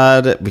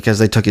suicide because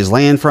they took his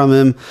land from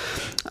him.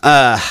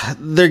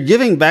 They're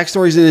giving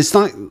backstories, and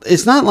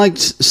it's not like,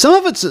 some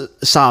of it's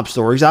sob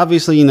stories.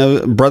 Obviously,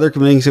 brother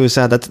committing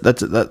suicide,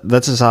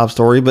 that's a sob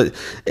story, but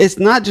it's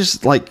not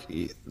just like,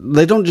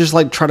 they don't just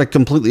like try to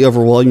completely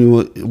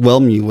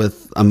overwhelm you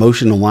with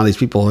emotion on why these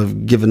people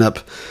have given up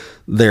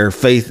their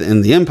faith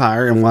in the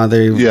Empire and why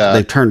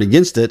they've turned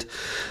against it.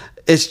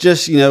 It's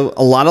just, a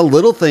lot of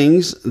little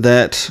things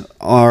that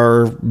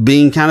are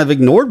being kind of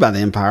ignored by the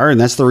Empire, and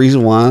that's the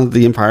reason why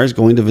the Empire is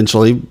going to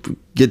eventually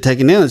get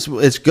taken down.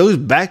 It goes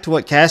back to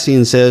what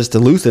Cassian says to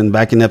Luthen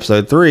back in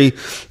episode 3.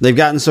 They've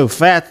gotten so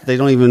fat they've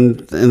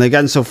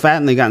gotten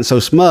so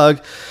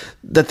smug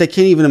that they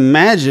can't even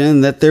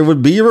imagine that there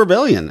would be a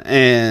rebellion,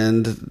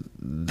 and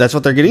that's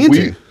what they're getting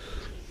into.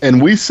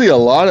 And we see a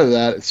lot of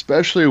that,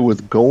 especially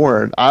with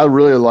Gorn. I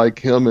really like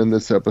him in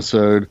this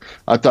episode.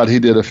 I thought he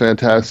did a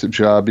fantastic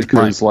job,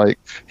 because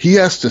he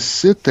has to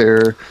sit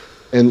there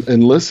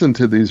and listen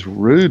to these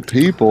rude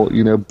people,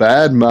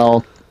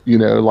 badmouth,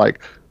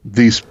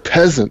 these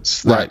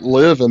peasants that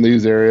live in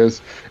these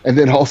areas. And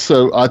then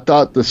also, I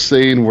thought the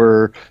scene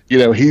where,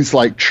 he's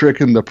like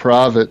tricking the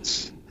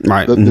privates.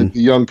 Right, the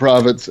young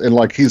privates, and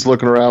he's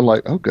looking around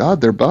like, oh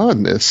God, they're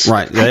buying this.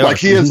 Right,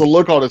 he has a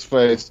look on his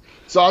face.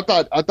 So I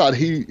thought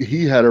he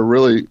did a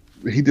really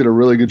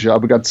good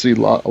job. We got to see a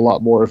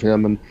lot more of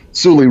him. And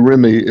Sully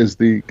Remy is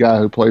the guy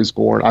who plays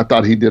Gorn. I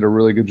thought he did a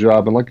really good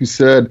job. And like you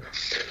said,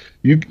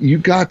 you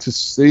got to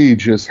see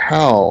just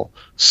how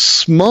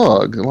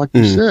smug, and like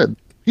you said,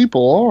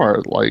 people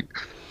are.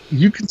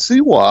 You can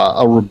see why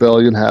a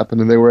rebellion happened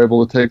and they were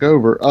able to take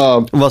over.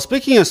 Well,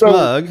 speaking of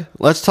smug,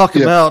 let's talk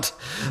about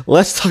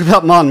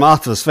Mon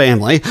Mothma's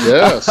family.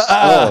 Yes.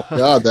 Oh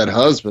God, that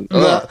husband.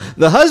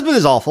 The husband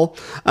is awful.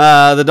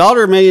 The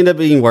daughter may end up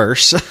being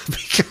worse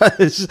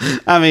because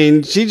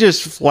she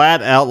just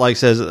flat out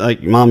says,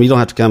 Mom, you don't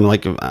have to come.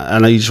 I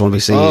know you just want to be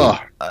seen.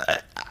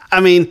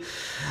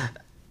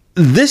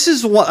 This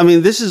is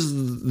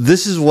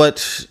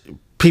what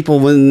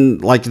people when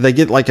like they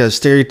get like a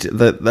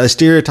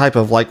stereotype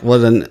of like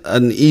what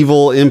an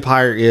evil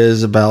empire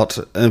is about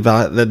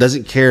that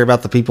doesn't care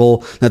about the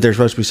people that they're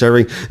supposed to be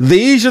serving.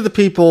 These are the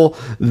people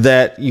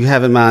that you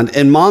have in mind.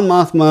 And Mon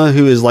Mothma,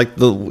 who is like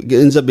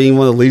ends up being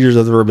one of the leaders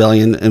of the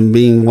rebellion and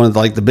being one of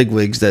like the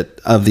bigwigs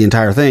of the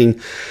entire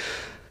thing.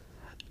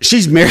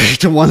 She's married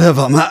to one of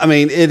them. I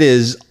mean, it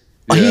is.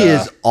 Yeah. He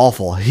is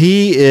awful.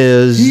 He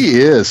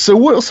is. So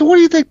what do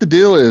you think the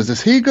deal is?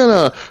 Is he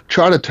gonna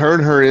try to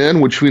turn her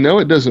in? Which we know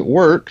it doesn't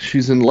work.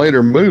 She's in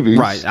later movies,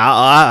 right?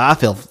 I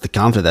feel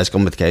confident that's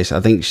going to be the case. I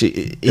think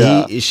she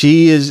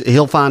is.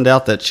 He'll find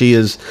out that she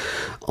is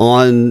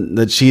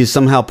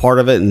somehow part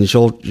of it, and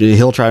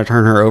he'll try to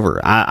turn her over.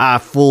 I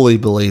fully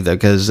believe that,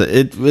 because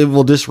it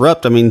will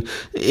disrupt. I mean,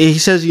 he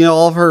says,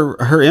 all of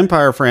her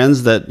empire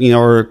friends that,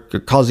 are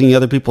causing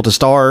other people to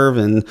starve,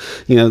 and,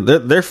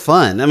 they're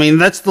fun. I mean,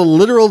 that's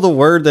the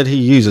word that he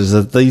uses,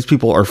 that these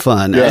people are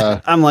fun.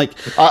 Yeah. I'm like,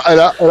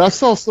 I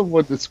saw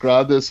someone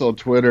describe this on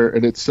Twitter,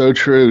 and it's so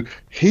true.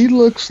 He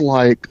looks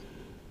like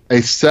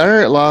a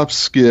Saturday Night Live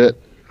skit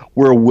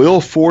where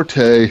Will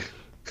Forte,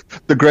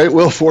 the great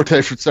Will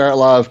Forte from Saturday Night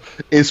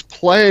Live, is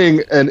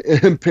playing an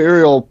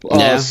Imperial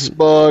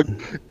smug,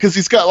 because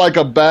he's got like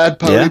a bad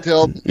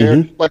ponytail. Yeah.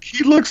 Mm-hmm. Like,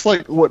 he looks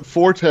like what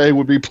Forte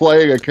would be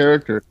playing a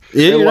character.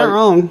 Yeah, you're not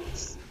wrong.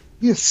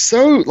 He's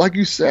so, like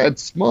you said,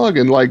 smug,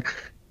 and like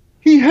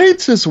he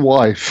hates his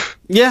wife.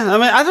 Yeah, I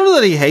mean, I don't know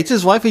that he hates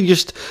his wife.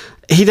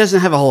 He doesn't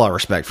have a whole lot of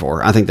respect for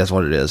her. I think that's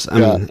what it is. I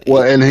mean,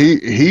 well, and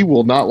he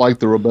will not like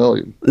the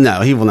rebellion.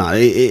 No, he will not.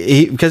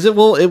 Because it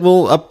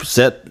will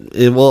upset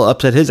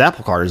his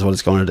apple cart is what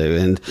it's going to do.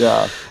 And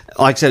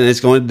like I said, it's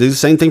going to do the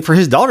same thing for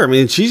his daughter. I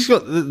mean,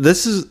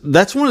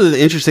 that's one of the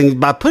interesting,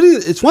 by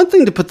it's one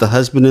thing to put the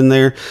husband in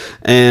there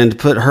and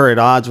put her at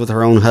odds with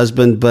her own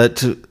husband, but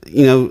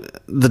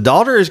the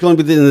daughter is going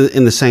to be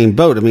in the same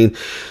boat. I mean,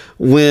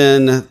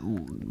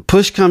 when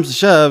push comes to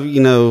shove,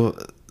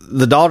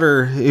 the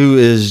daughter, who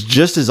is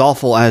just as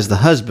awful as the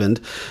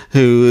husband,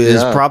 who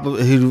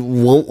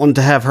won't want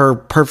to have her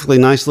perfectly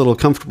nice little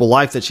comfortable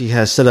life that she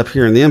has set up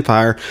here in the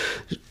Empire.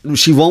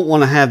 She won't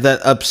want to have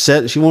that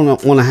upset. She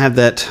won't want to have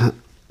that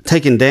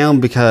taken down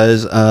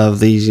because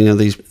of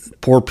these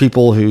poor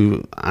people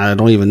who I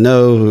don't even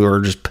know, who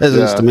are just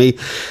peasants to me.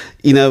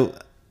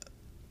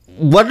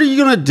 What are you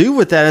going to do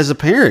with that as a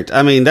parent?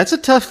 I mean, that's a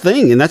tough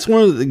thing. And that's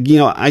one of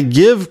the, I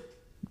give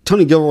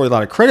Tony Gilroy a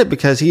lot of credit,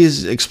 because he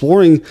is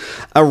exploring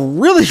a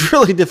really,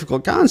 really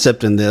difficult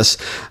concept in this,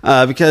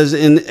 because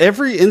in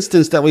every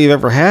instance that we've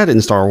ever had in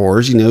Star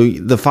Wars,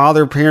 the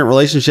father-parent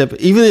relationship,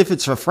 even if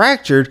it's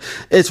fractured,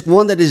 it's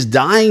one that is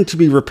dying to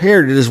be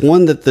repaired. It is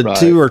one that the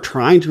two are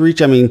trying to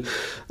reach. I mean,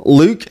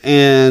 Luke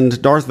and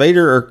Darth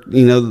Vader are,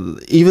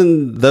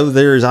 even though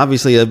there is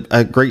obviously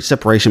a great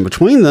separation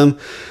between them,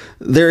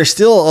 there is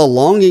still a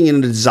longing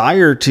and a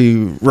desire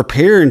to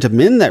repair and to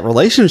mend that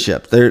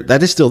relationship.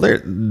 That is still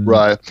there.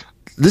 Right.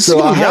 This is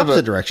going the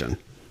opposite direction.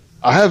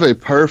 I have a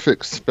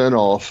perfect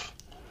spinoff.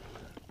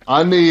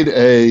 I need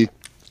a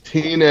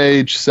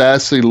teenage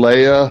sassy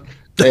Leia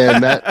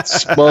and that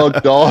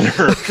smug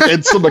daughter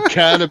in some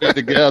academy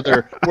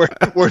together,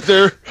 where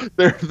they're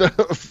the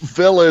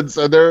villains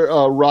and they're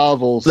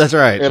rivals. That's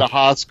right. In a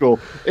high school.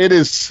 It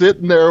is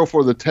sitting there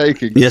for the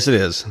taking. Yes, it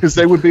is. Because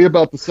they would be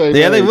about the same age.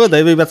 Yeah, they would.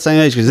 They'd be about the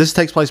same age, because this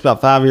takes place about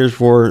 5 years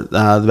before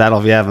the Battle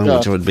of Yavin,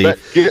 which would be...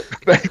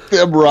 Make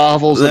them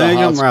rivals. Make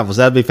them rivals.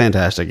 That'd be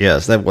fantastic.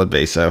 Yes, that would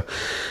be. So,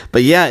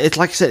 but yeah, it's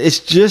like I said, it's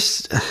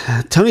just...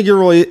 Tony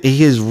Gilroy,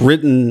 he has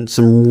written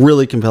some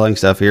really compelling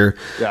stuff here.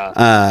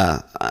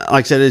 Yeah.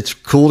 Like I said, it's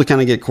cool to kind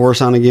of get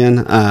Coruscant again,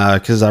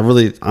 because I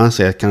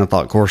kind of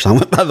thought Coruscant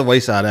went by the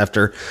wayside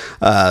after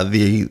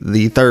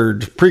the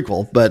third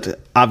prequel, but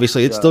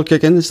obviously it's still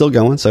kicking, it's still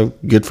going, so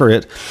good for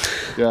it.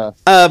 Yeah.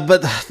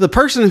 But the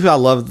person who I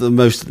love the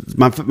most,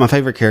 my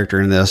favorite character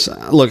in this,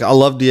 look, I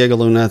love Diego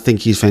Luna. I think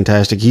he's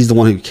fantastic. He's the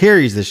one who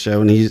carries this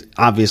show, and he's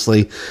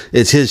obviously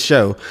it's his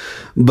show.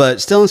 But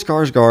Stellan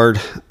Skarsgård,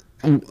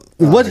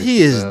 what he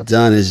has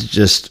done is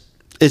just...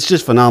 It's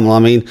just phenomenal. I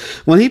mean,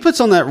 when he puts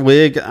on that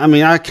wig, I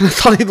mean, I kind of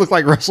thought he looked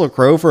like Russell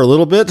Crowe for a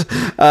little bit.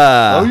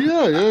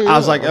 Yeah. I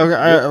was like,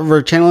 okay,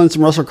 we're channeling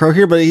some Russell Crowe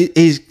here, but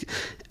he's.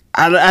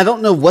 I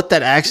don't know what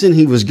that accent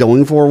he was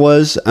going for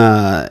was.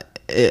 Like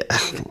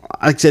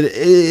I said,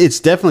 it's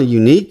definitely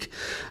unique,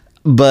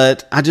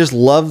 but I just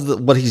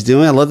love what he's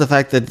doing. I love the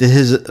fact that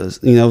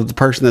the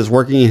person that's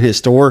working in his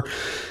store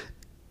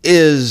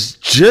is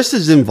just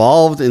as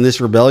involved in this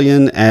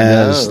rebellion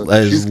as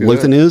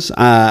Luthen is.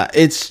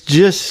 It's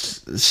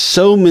just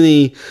so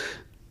many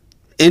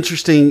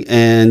interesting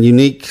and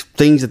unique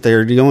things that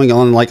they're going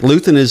on. Like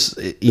Luthen is,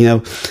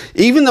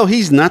 even though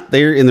he's not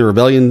there in the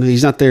rebellion,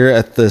 he's not there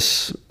at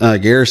this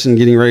garrison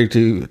getting ready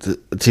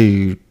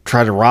to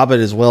try to rob it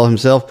as well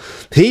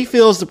himself. He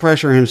feels the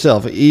pressure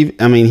himself. He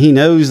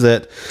knows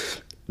that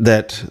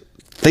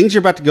things are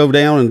about to go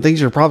down, and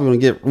things are probably going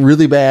to get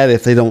really bad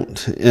if they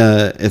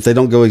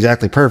don't go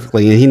exactly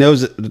perfectly. And he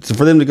knows that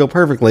for them to go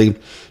perfectly,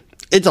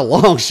 it's a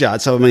long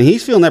shot. So I mean,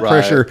 he's feeling that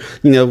pressure,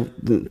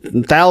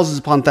 thousands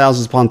upon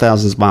thousands upon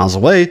thousands of miles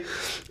away.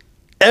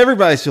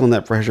 Everybody's feeling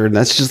that pressure, and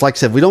that's just like I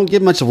said. We don't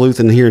get much of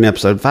Luthen here in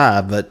episode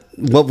 5, but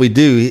what we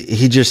do,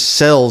 he just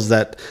sells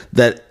that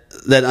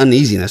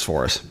uneasiness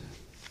for us.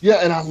 Yeah,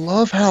 and I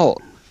love how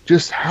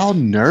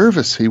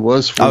nervous he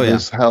was for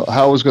this, how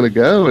it was going to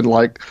go. And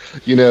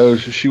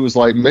she was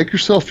like, make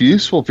yourself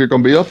useful if you're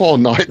going to be up all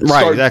night and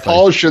start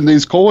polishing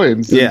these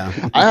coins.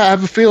 And I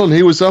have a feeling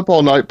he was up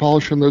all night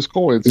polishing those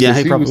coins. Yeah,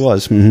 he probably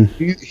was.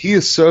 Mm-hmm. He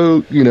is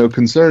so,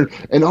 concerned.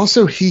 And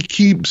also he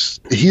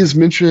is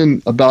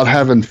mentioning about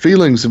having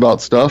feelings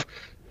about stuff.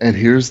 And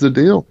here's the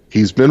deal.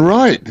 He's been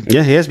right.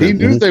 Yeah, he has been.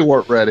 He knew they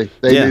weren't ready.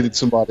 They needed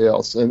somebody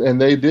else.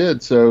 And they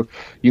did. So,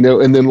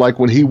 and then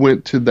when he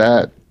went to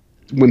that,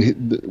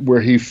 where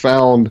he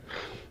found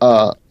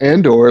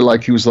Andor,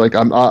 he was like,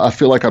 I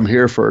feel like I'm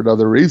here for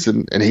another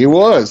reason, and he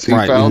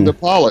found the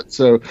pilot.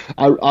 So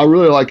I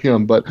really like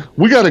him. But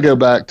we got to go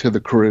back to the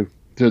crew,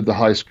 to the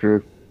heist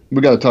crew. We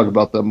got to talk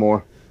about that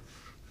more.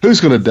 Who's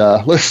going to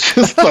die? Let's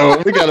just throw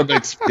it. We got to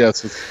make some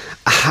guesses.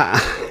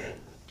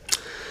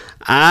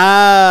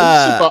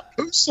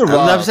 Who survived?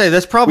 I'm about to say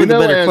that's probably the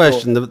better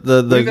question.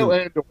 We know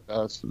Andor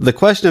does. The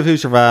question of who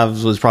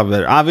survives was probably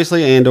better.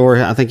 Obviously,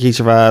 Andor. I think he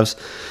survives.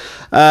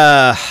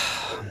 Outside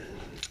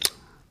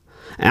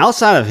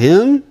of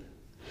him,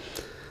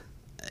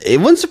 it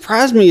wouldn't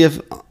surprise me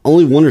if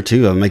only one or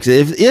two of them makes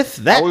it. If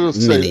that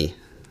many.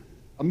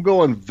 I'm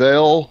going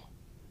Vel.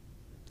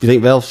 You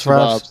think Vel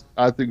survives?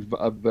 I think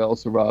Vel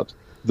survives.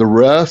 The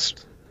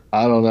rest,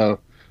 I don't know.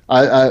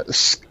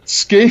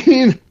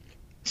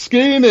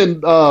 Skeen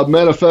and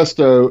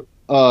Manifesto,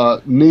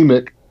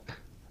 Nemec,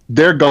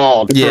 they're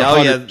gone.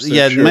 Yeah,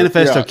 sure.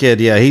 Manifesto Kid.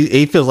 Yeah,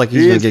 he feels like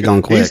he's going to get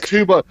gone quick. He's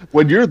too much.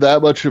 When you're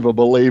that much of a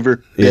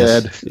believer,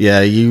 dead.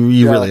 Yeah,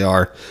 you really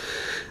are.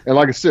 And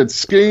like I said,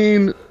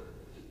 Skeen,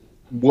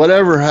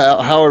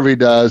 however he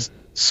does,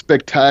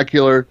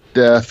 spectacular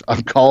death.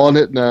 I'm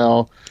calling it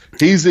now.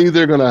 He's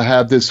either going to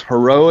have this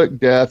heroic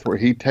death where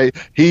he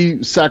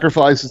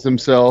sacrifices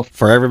himself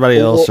for everybody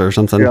else or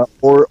something,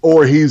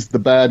 or he's the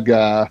bad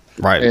guy,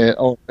 right?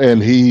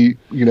 And he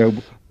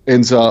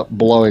ends up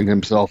blowing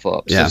himself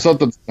up. Yeah. So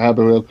something's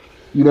happened with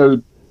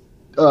him.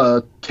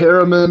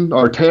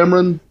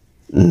 Tamron,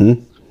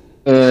 mm-hmm.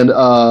 and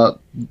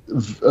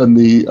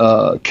the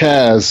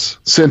Kaz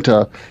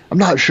Cinta. I'm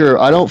not sure.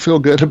 I don't feel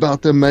good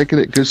about them making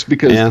it just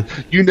because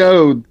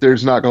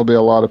there's not going to be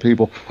a lot of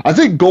people. I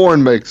think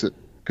Gorn makes it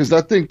because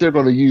I think they're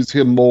going to use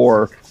him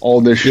more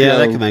on this show. Yeah,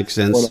 that can make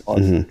sense.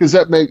 Because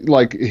that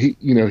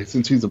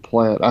since he's a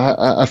plant,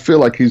 I feel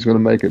like he's going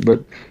to make it,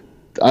 but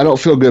I don't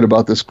feel good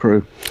about this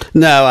crew.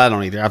 No, I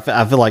don't either. I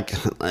feel like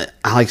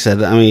I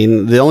said, I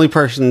mean, the only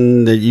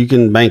person that you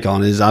can bank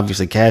on is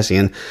obviously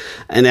Cassian.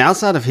 And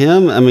outside of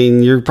him, I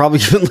mean, you're probably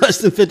giving less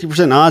than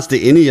 50% odds to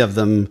any of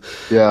them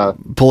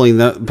pulling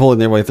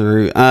their way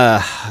through.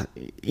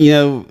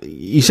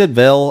 You said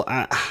Vel.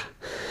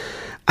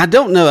 I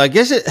don't know. I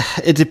guess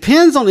it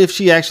depends on if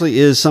she actually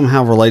is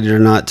somehow related or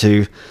not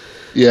to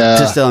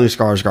Stellan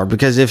Skarsgård.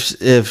 Because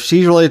if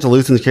she's related to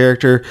Luthen's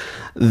character,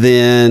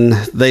 then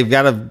they've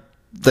got to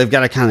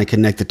kind of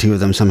connect the two of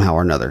them somehow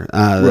or another.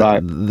 Right.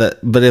 But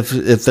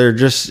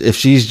if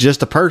she's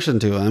just a person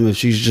to him, if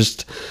she's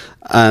just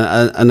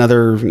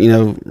another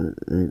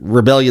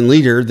rebellion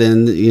leader,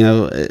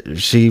 then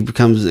she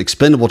becomes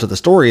expendable to the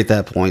story at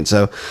that point.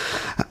 So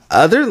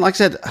other than, like I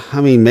said,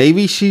 I mean,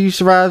 maybe she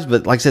survives,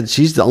 but like I said,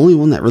 she's the only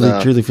one that really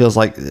truly feels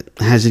like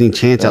has any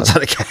chance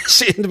outside of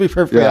Cassian, to be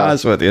perfectly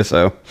honest with you.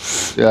 So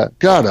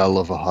God, I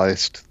love a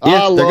heist.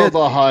 Yeah, I love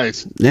a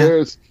heist. Yeah.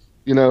 There's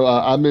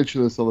I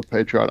mentioned this on the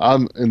Patreon.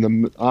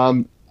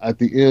 I'm at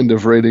the end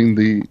of reading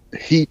the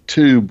Heat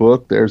 2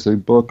 book. There's a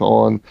book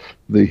on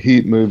the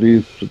Heat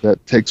movie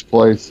that takes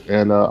place,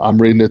 and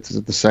I'm reading it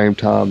at the same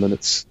time, and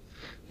it's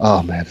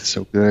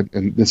so good,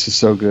 and this is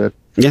so good.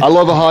 Yeah. I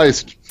love a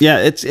heist. Yeah,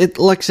 it's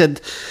like I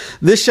said,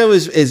 this show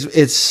is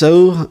it's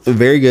so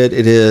very good.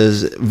 It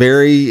is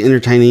very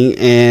entertaining,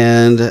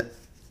 and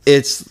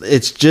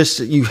it's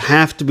just you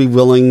have to be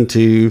willing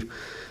to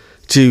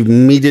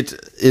meet it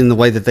in the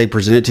way that they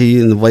present it to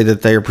you, in the way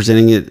that they are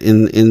presenting it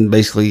in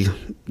basically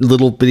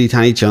little bitty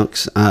tiny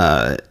chunks.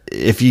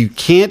 If you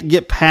can't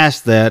get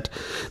past that,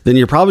 then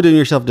you're probably doing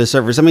yourself a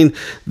disservice. I mean,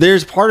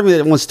 there's part of me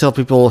that wants to tell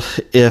people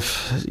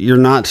if you're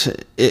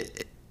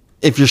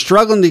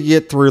struggling to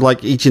get through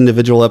like each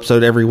individual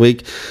episode every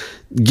week,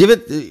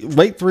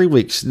 wait 3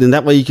 weeks. Then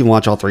that way you can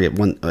watch all three at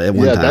one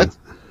time.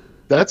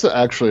 That's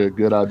actually a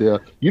good idea.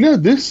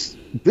 This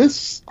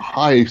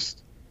heist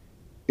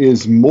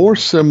is more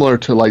similar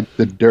to like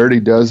the Dirty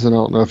Dozen. I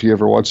don't know if you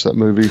ever watched that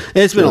movie.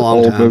 It's been a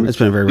long time. Movie. It's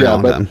been a very, very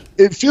long time.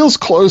 It feels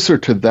closer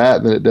to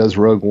that than it does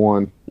Rogue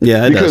One.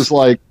 Yeah, because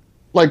does.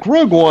 like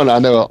Rogue One, I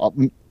know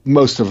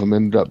most of them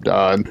ended up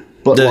dying.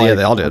 But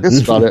they all did.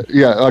 That's about it.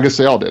 Yeah, I guess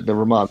they all did.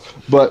 Never mind.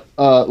 But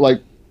you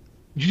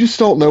just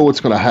don't know what's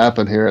going to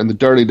happen here. And the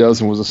Dirty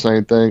Dozen was the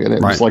same thing, and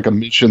it was like a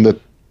mission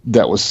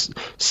that was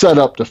set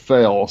up to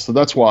fail. So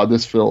that's why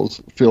this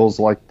feels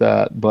like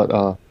that.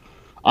 But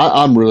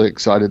I'm really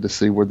excited to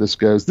see where this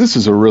goes. This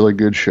is a really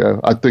good show.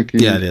 I think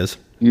it is.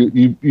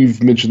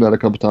 You've mentioned that a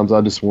couple times.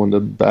 I just wanted to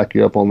back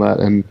you up on that.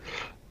 And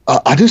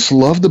I just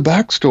love the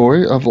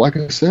backstory of, like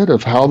I said,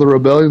 of how the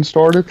rebellion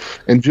started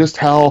and just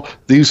how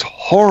these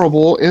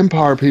horrible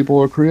Empire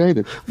people are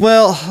created.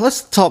 Well,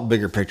 let's talk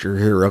bigger picture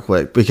here real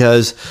quick,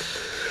 because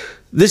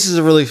this is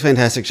a really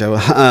fantastic show.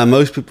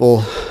 Most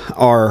people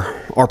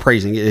are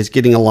praising it. It's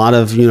getting a lot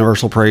of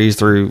universal praise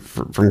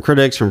from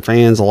critics, from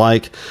fans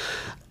alike.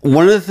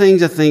 One of the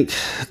things I think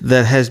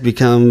that has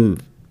become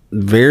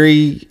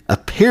very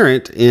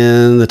apparent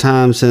in the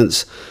time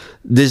since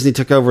Disney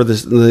took over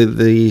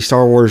the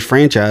Star Wars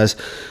franchise,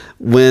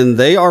 when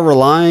they are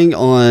relying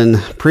on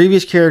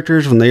previous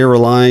characters, when they are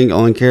relying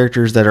on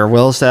characters that are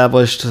well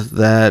established,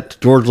 that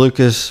George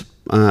Lucas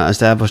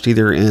established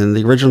either in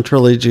the original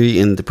trilogy,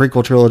 in the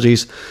prequel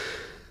trilogies,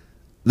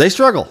 they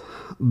struggle.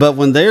 But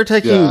when they're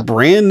taking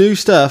brand new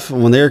stuff,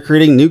 when they're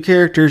creating new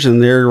characters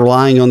and they're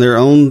relying on the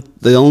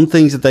own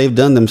things that they've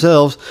done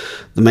themselves,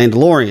 The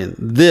Mandalorian,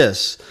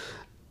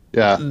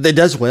 it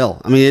does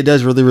well. I mean, it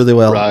does really, really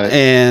well. Right.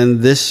 And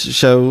this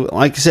show,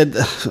 like I said,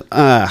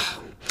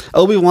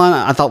 Obi-Wan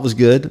I thought was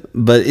good,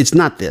 but it's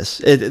not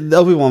this.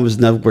 Obi-Wan was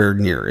nowhere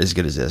near as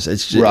good as this.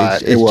 It's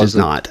just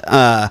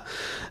not.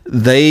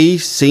 They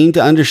seem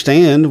to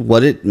understand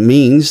what it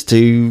means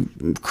to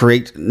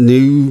create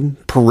new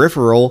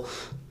peripheral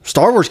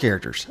Star Wars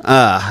characters.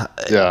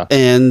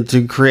 And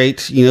to create,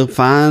 to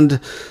find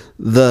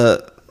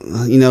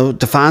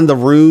the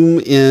room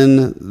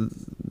in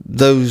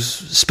those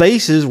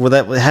spaces where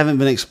that haven't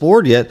been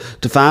explored yet,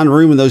 to find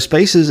room in those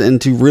spaces and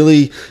to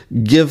really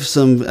give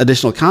some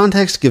additional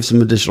context, give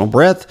some additional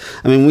breadth.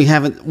 I mean, we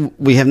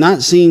have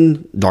not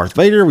seen Darth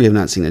Vader. We have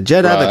not seen a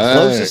Jedi. Right. The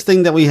closest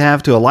thing that we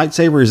have to a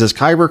lightsaber is this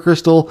kyber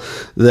crystal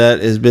that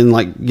has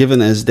been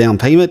given as down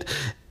payment.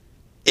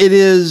 It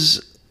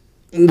is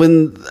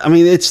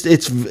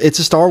it's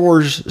a Star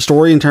Wars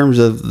story in terms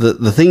of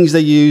the things they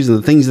use and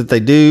the things that they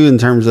do in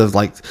terms of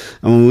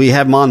we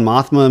have Mon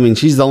Mothma. I mean,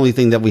 she's the only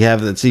thing that we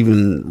have that's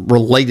even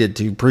related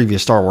to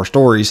previous Star Wars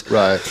stories.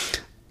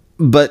 Right.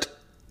 But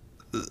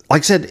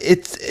like I said,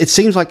 it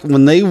seems like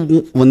when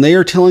they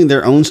are telling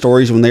their own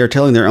stories, when they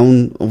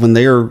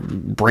are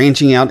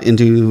branching out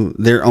into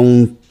their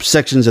own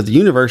sections of the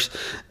universe,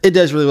 it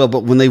does really well.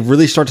 But when they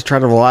really start to try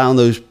to rely on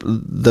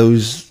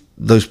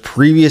those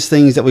previous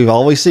things that we've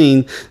always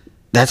seen,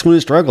 that's when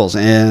it struggles.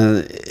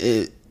 And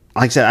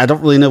like I said, I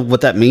don't really know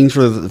what that means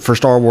for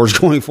Star Wars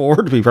going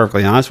forward, to be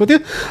perfectly honest with you.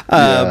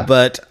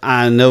 But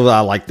I know I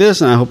like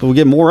this, and I hope we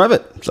get more of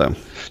it. So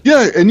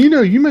yeah, and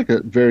you make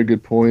a very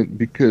good point,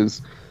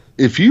 because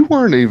if you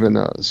weren't even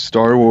a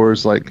Star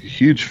Wars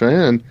huge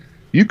fan,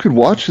 you could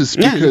watch this,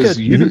 because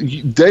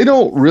they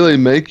don't really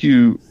make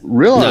you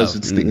realize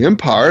it's the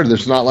Empire.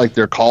 There's not like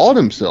they're calling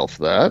themselves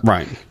that.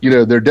 Right.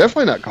 They're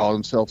definitely not calling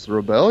themselves the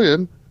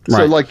Rebellion.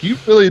 Right. So, you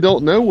really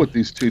don't know what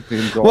these two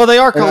teams are. Well, they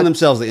are calling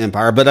themselves the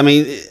Empire, but I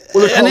mean,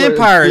 an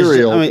empire is.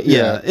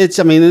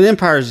 An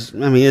empire is.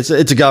 I mean, it's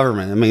a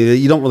government. I mean,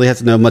 you don't really have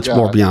to know much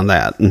more beyond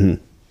that.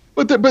 Mm-hmm.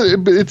 But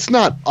it's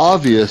not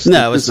obvious.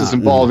 No, this is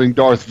involving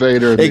Darth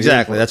Vader.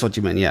 Exactly, that's what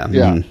you meant. Yeah.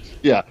 Yeah. Mm-hmm.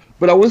 Yeah.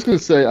 But I was going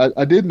to say,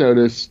 I did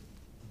notice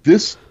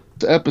this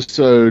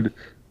episode.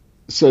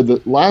 So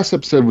the last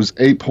episode was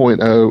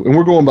 8.0, and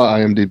we're going by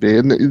IMDb,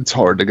 and it's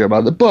hard to go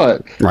by that,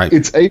 but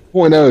it's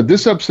 8.0.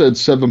 This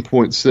episode's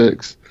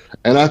 7.6,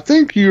 and I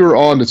think you're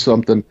on to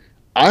something.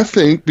 I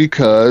think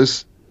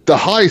because the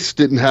heist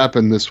didn't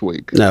happen this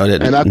week. No, it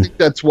didn't. And I think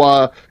that's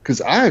why,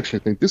 because I actually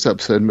think this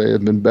episode may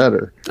have been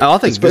better. Oh, I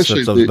think this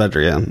episode was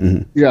better, yeah.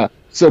 Mm-hmm. Yeah.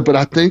 So, but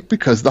I think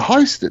because the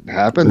heist didn't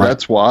happen,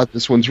 that's why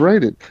this one's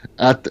rated.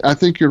 I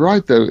think you're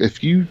right, though.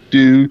 If you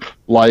do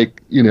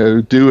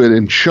do it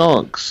in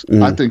chunks,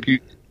 I think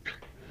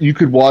you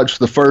could watch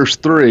the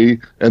first 3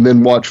 and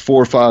then watch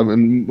 4, 5,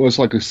 and most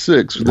likely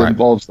 6 that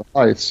involves the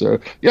heist. So,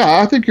 yeah,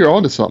 I think you're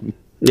onto something.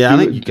 Yeah, I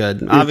think you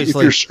could. Obviously,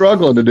 if you're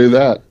struggling to do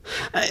that.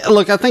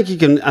 Look, I think you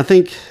can. I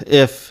think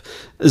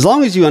as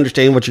long as you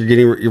understand what you're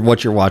getting,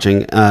 what you're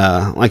watching, like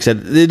I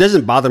said, it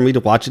doesn't bother me to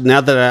watch it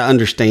now that I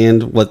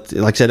understand what.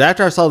 Like I said,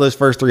 after I saw those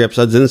first 3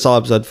 episodes, then saw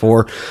episode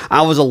 4,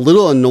 I was a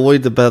little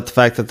annoyed about the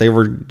fact that they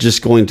were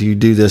just going to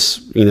do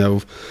this.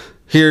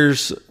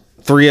 Here's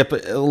 3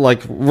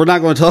 we're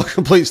not going to tell a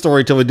complete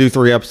story till we do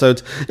 3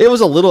 episodes. It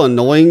was a little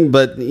annoying,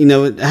 but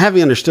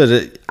having understood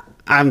it,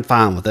 I'm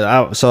fine with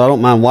it. So I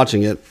don't mind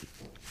watching it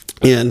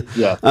in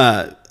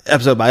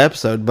episode by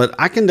episode, but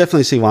I can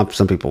definitely see why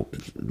some people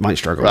might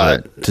struggle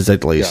with it, to say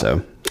the least.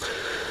 So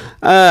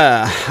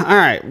all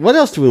right, what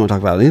else do we want to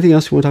talk about? Anything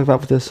else you want to talk about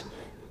with this?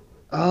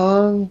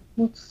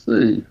 Let's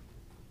see.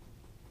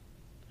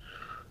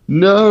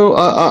 No,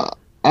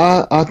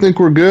 I think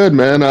we're good,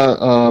 man.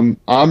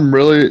 I'm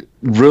really,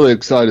 really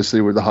excited to see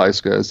where the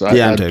heist goes.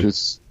 I'm too.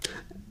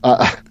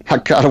 I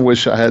kind of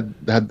wish I had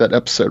that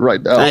episode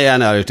right now. Yeah, I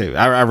know too.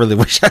 I really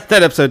wish I had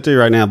that episode too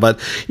right now. But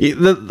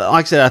like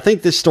I said, I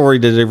think this story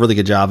did a really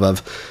good job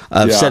of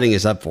setting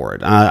us up for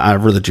it. I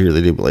really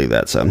truly do believe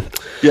that. So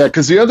yeah,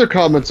 because the other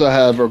comments I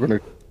have are going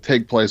to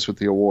take place with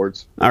the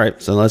awards. All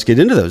right, so let's get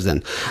into those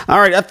then. All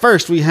right, up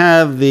first we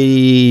have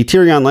the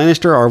Tyrion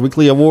Lannister, our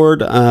weekly award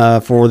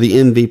for the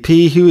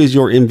MVP. Who is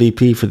your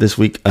MVP for this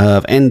week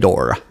of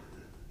Andor?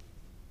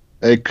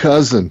 A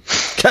cousin.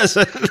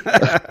 Cousin.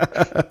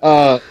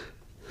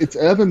 It's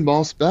Evan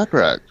Moss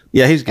Backrack.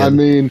 Yeah, he's good. I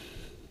mean,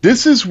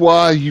 this is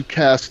why you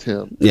cast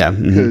him. Yeah,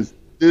 because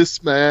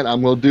this man,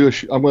 I'm gonna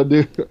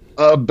do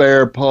a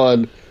bear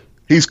pun.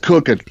 He's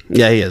cooking.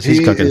 Yeah, he is.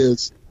 He's cooking.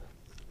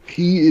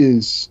 He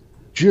is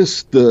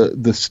just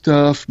the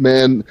stuff,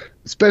 man.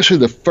 Especially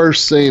the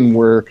first scene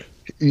where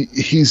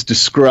he's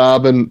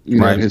describing,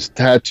 right, his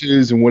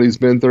tattoos and what he's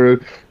been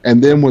through,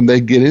 and then when they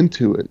get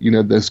into it,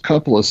 there's a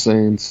couple of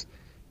scenes.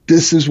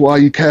 This is why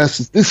you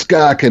cast this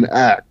guy can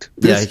act.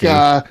 This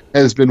guy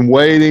has been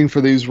waiting for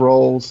these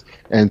roles,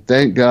 and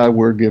thank God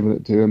we're giving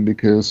it to him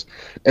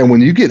and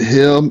when you get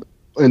him,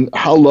 and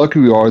how lucky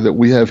we are that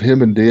we have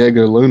him and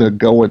Diego Luna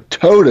going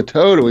toe to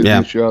toe with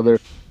each other.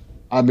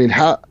 I mean,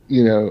 I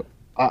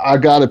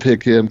got to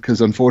pick him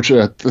because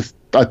unfortunately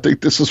I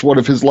think this is one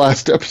of his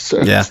last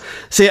episodes. Yeah.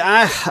 See,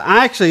 I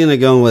actually ended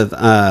up going with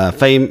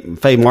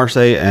Faye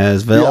Marseille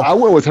as Vel. Yeah, I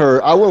went with her.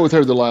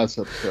 The last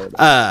episode.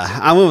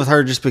 I went with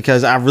her just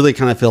because I really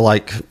kind of feel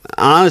like,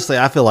 honestly,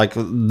 I feel like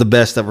the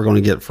best that we're going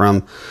to get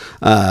from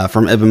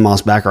Evan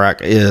Moss Backrack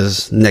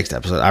is next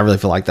episode. I really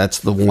feel like that's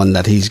the one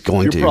that he's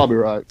going to. You're probably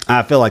right.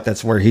 I feel like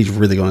that's where he's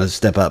really going to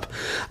step up.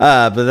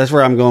 But that's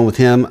where I'm going with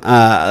him.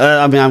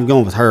 I mean, I'm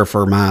going with her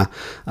for my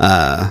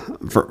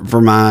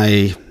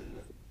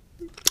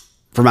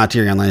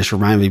Tyrion Lannister, for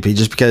my MVP,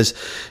 just because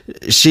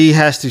she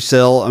has to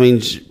sell. I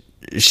mean,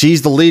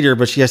 she's the leader,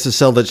 but she has to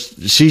sell that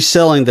she's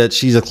selling that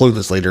she's a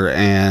clueless leader,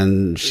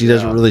 and she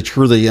doesn't really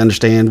truly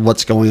understand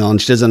what's going on.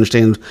 She doesn't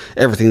understand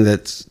everything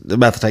that's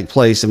about to take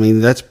place. I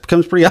mean, that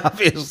becomes pretty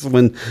obvious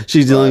when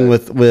she's dealing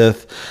with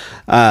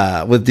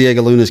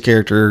Diego Luna's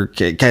character,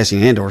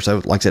 Cassian Andor.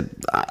 So, like I said,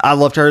 I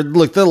loved her.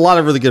 Look, there are a lot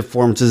of really good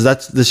performances.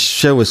 This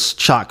show is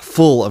chock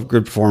full of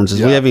good performances.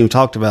 Yeah. We haven't even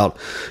talked about,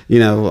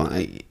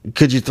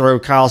 could you throw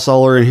Kyle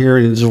Soller in here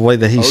in the way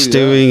that he's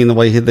stewing and the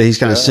way that he's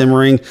kind of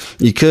simmering?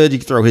 You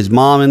could throw his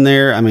mom in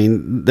there. I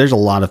mean, there's a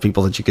lot of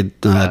people that you could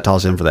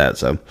toss in for that.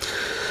 So,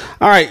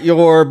 all right,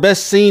 your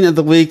best scene of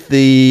the week,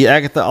 the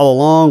Agatha All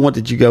Along. What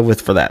did you go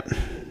with for that?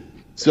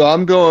 So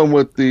I'm going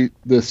with the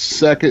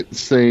second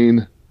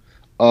scene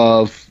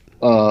of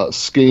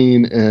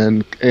Skeen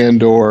and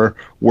Andor,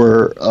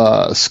 where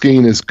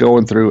Skeen is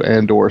going through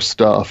Andor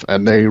stuff,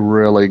 and they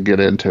really get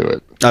into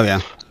it. Oh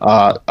yeah,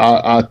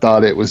 I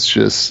thought it was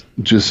just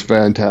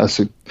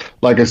fantastic.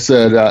 Like I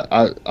said,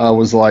 I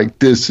was like,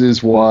 this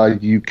is why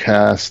you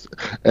cast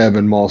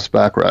Evan Moss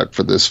Backrack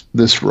for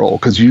this role,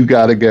 because you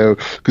got to go,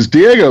 because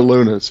Diego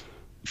Luna's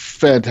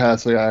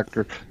fantastic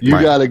actor. You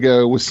got to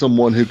go with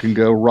someone who can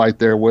go right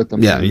there with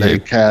them. Yeah, they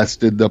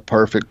casted the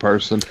perfect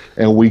person,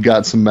 and we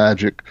got some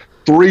magic.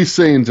 3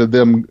 scenes of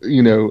them,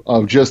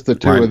 of just the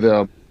two of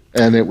them,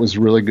 and it was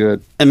really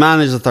good. And mine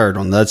is the third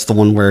one. That's the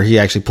one where he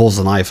actually pulls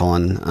the knife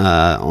on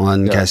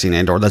Cassian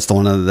Andor. That's the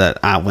one that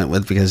I went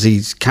with, because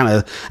he's kind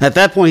of, at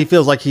that point, he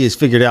feels like he has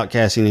figured out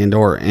Cassian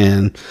Andor,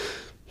 and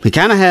he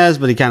kind of has,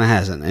 but he kind of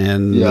hasn't.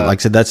 And like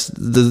I said, that's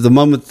the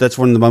moment. That's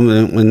when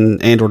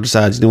when Andor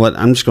decides, you know what,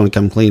 I'm just going to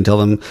come clean and tell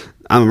them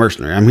I'm a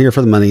mercenary. I'm here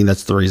for the money.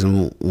 That's the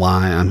reason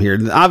why I'm here.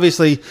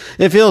 Obviously,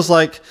 it feels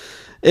like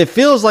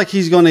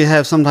he's going to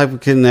have some type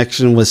of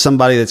connection with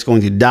somebody that's going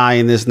to die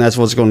in this, and that's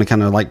what's going to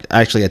kind of like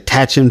actually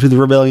attach him to the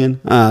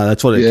rebellion.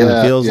 That's what it kind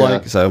of feels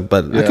like. So,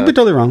 but I could be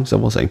totally wrong. So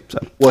we'll see. So,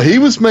 well, he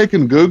was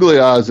making googly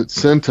eyes at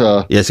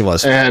Cinta. Yes, he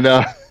was. And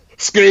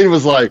Skeen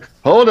was like,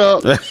 "Hold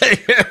up."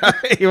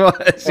 He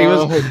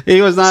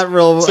was not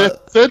real.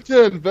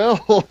 Cinta and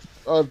Bell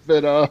have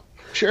been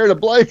sharing a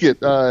blanket.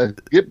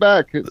 Get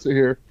back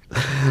here. All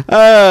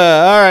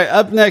right.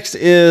 Up next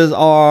is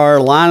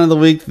our line of the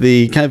week. If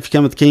you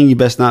come with the king, you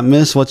best not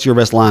miss. What's your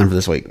best line for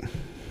this week?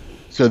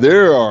 So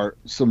there are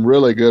some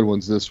really good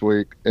ones this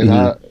week,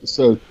 and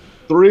so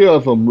 3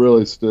 of them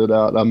really stood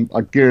out.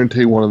 I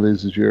guarantee one of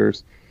these is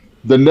yours.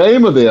 The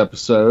name of the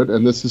episode,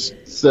 and this is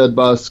said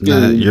by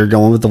Skinny. You're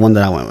going with the one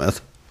that I went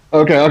with.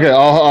 Okay.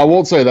 I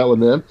won't say that one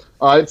then.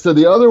 All right. So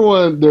the other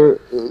one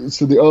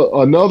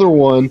another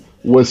one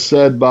was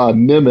said by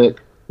Nimic,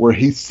 where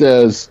he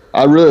says,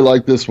 I really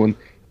like this one,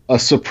 a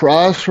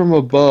surprise from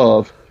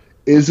above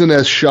isn't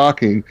as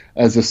shocking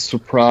as a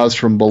surprise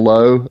from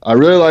below. I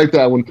really like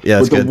that one.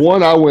 Yeah, but the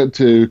one I went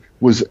to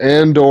was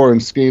Andor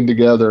and Skeen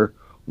together,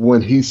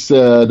 when he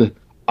said,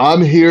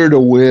 I'm here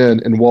to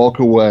win and walk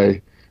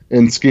away.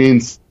 And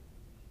Skeen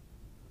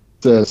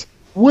says,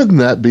 wouldn't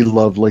that be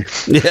lovely?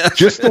 Yeah.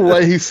 Just the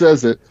way he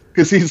says it.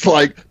 Because he's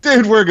like,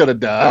 dude, we're going to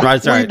die.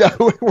 Right. We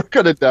know we're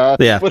going to die.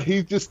 Yeah. But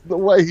the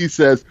way he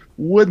says,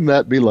 Wouldn't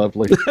that be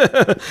lovely?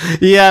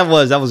 Yeah, it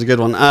was. That was a good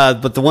one.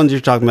 But the ones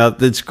you're talking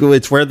about,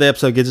 it's where the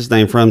episode gets its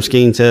name from.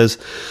 Skeen says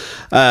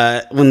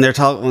when they're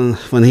talking,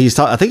 when he's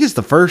talking, I think it's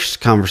the first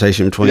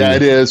conversation between. Yeah,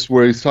 it is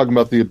where he's talking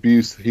about the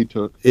abuse that he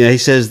took. Yeah, he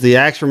says the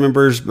axe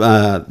remembers,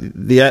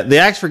 the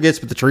axe forgets,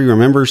 but the tree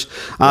remembers.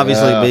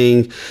 Obviously,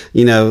 being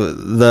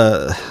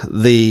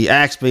the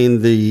axe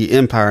being the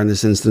Empire in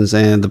this instance,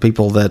 and the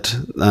people that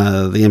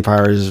the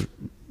Empire is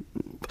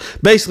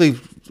basically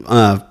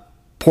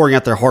pouring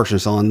out their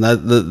harshness on,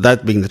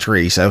 that being the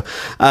tree. So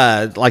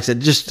like I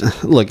said,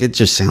 just look, it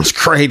just sounds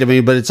great. I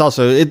mean, but it does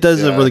a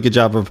really good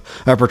job of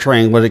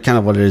portraying what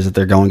it is that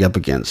they're going up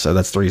against. So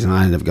that's the reason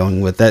I ended up going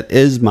with that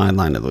is my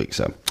line of the week.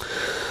 So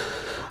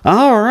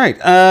all right,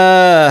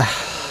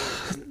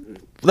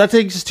 that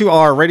takes us to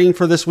our rating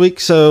for this week.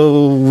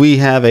 So we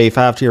have a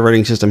 5-tier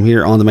rating system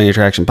here on the Main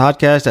Attraction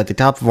Podcast. At the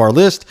top of our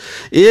list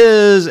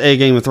is a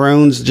Game of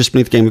Thrones. Just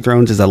beneath Game of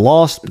Thrones is a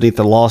Lost. Beneath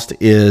the Lost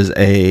is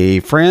a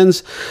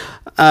Friends.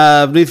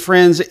 Beneath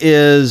Friends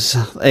is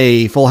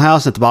a Full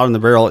House. At the bottom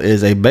of the barrel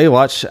is a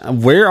Baywatch.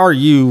 Where are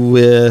you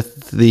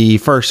with the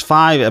first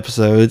 5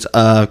 episodes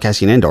of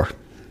Cassian Andor?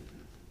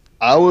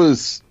 I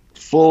was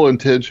full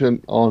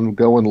intention on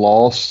going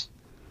Lost,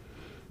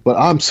 but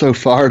I'm so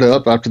fired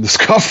up after this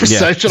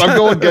conversation. Yeah. I'm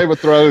going Game of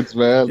Thrones,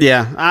 man.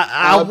 Yeah,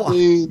 I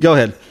mean, go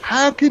ahead.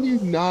 How can you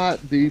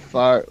not be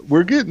fired?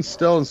 We're getting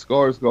Stellan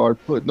Skarsgård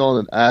putting on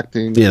an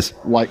acting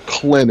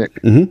clinic.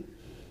 Mm-hmm.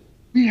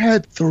 We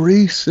had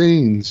 3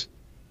 scenes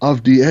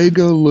of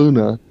Diego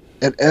Luna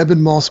and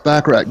Eben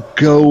Moss-Baccarat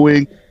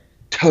going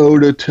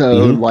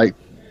toe-to-toe, like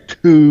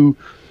 2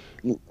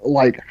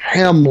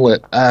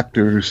 Hamlet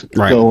actors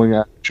going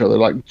at each other,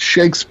 like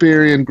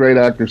Shakespearean great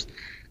actors.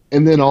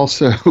 And then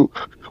also,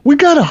 we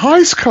got a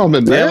heist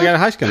coming, man. Yeah, we got a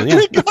heist coming. Yeah.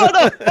 We got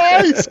a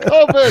heist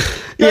coming.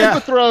 Game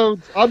of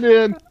Thrones. I'm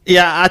in.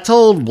 Yeah, I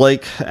told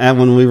Blake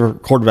when we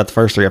recorded about the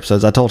first 3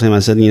 episodes, I told him, I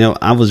said,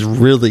 I was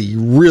really,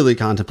 really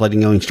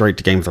contemplating going straight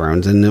to Game of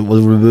Thrones, and it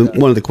was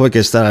one of the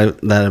quickest that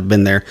I've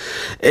been there.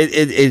 It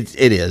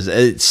is.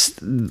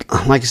 It's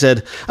like I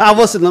said.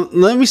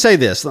 Let me say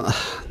this.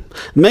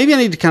 Maybe I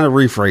need to kind of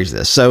rephrase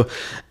this. So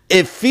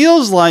it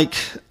feels like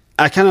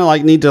I kind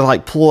of need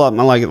to pull up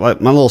my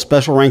my little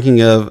special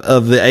ranking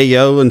of the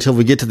AO until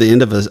we get to the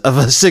end of a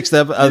 6th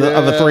of a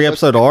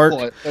 3-episode arc.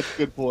 That's a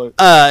good point.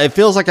 It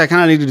feels like I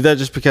kind of need to do that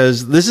just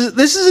because this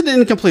is an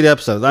incomplete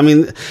episode. I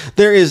mean,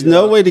 there is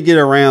no way to get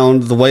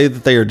around the way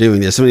that they are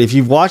doing this. I mean, if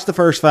you've watched the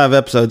first 5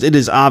 episodes, it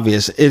is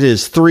obvious. It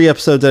is 3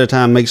 episodes at a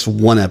time makes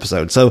 1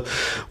 episode. So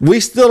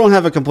we still don't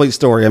have a complete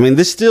story. I mean,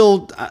 this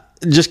story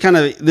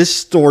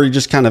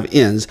just kind of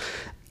ends.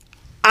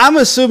 I'm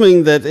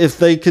assuming that if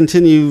they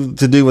continue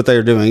to do what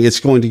they're doing, it's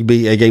going to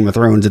be a Game of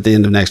Thrones at the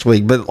end of next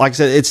week. But like I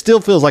said, it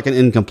still feels like an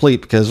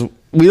incomplete because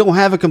we don't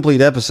have a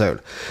complete episode.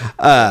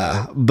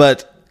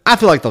 But I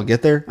feel like they'll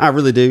get there. I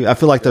really do. I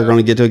feel like they're going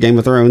to get to a Game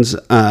of Thrones.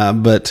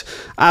 But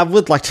I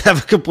would like to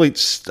have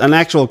an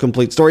actual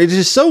complete story. It's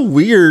just so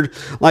weird.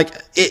 Like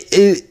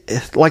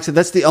I said,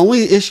 that's the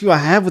only issue I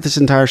have with this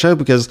entire show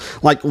because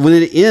when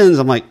it ends,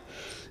 I'm like,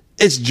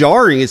 it's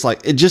jarring. It's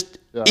like, it just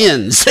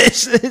ends.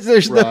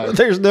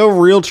 There's no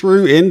real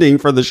true ending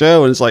for the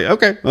show, and it's like,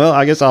 okay, well,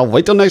 I guess I'll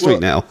wait till next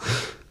week now.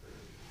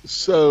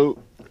 So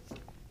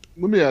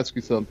let me ask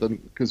you something,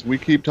 because we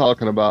keep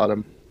talking about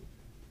him.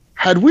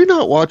 Had we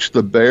not watched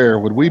The Bear,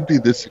 would we be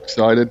this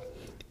excited?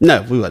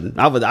 No, we wouldn't.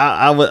 I would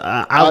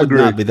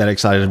not be that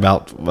excited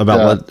about what,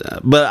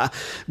 but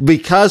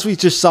because we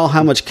just saw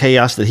how much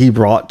chaos that he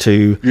brought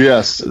to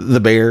the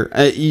Bear,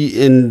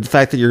 in the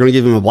fact that you're going to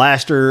give him a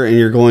blaster and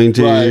you're going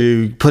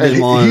to put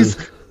him on.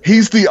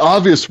 He's the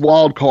obvious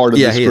wild card of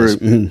this group.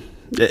 Mm-hmm.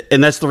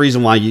 And that's the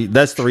reason why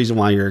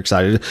you're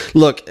excited.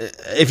 Look,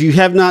 if you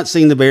have not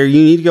seen The Bear,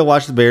 you need to go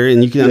watch The Bear,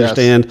 and you can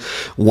understand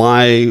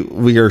why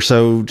we are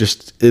so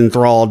just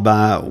enthralled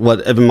by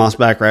what Eben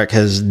Moss-Baccarat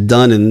has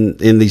done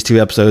in these 2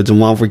 episodes, and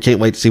why we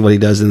can't wait to see what he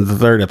does in the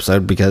 3rd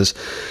episode, because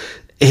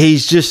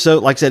he's just so,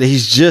 like I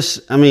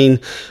said, I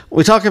mean,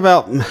 we talk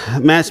about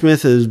Matt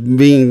Smith as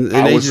being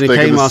an agent of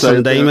chaos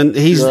on Damon.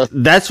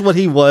 That's what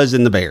he was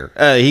in The Bear.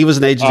 He was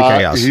an agent of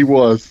chaos. He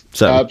was.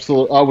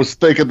 Absolutely. I was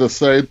thinking the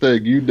same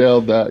thing. You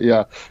nailed that.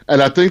 Yeah.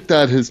 And I think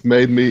that has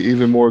made me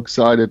even more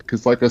excited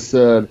because, like I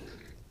said,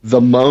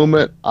 the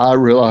moment I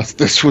realized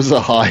this was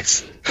a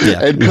heist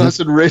and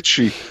Cousin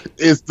Richie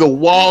is the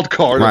wild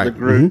card of the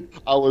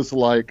group, I was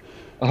like,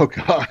 oh,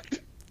 God.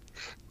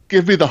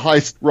 Give me the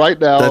heist right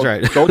now. That's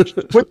right.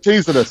 Don't quit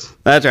teasing us.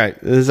 That's right.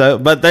 So,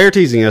 but they're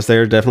teasing us.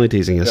 They're definitely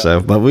teasing us. So,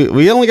 but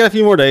we only got a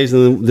few more days,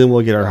 and then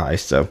we'll get our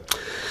heist. So,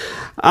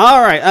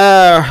 all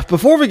right.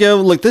 Before we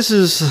go, look, this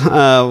is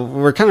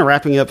we're kind of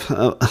wrapping up.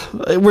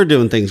 We're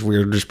doing things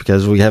weird just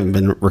because we haven't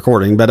been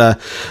recording, but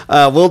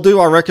we'll do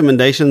our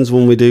recommendations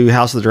when we do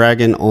House of the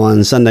Dragon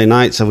on Sunday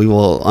night. So we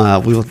will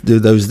do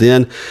those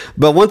then.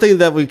 But one thing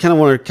that we kind of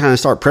want to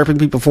start prepping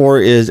people for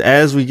is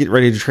as we get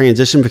ready to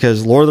transition,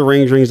 because Lord of the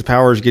Rings, Rings of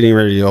Power is getting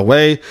ready to go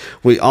away.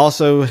 We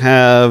also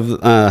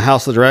have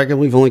House of the Dragon.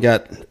 We've only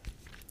got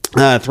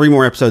 3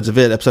 more episodes of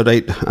it. Episode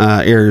 8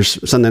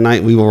 airs Sunday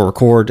night. We will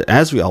record,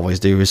 as we always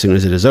do, as soon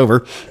as it is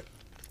over.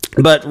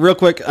 But real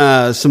quick,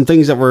 some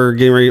things that we're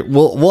getting ready.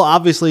 We'll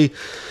obviously,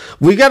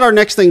 we got our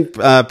next thing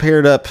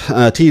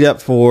teed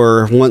up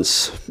for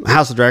once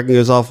House of Dragon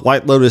goes off.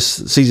 White Lotus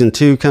season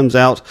 2 comes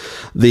out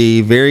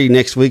the very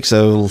next week.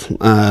 So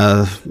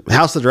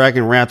House of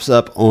Dragon wraps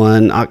up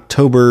on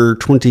October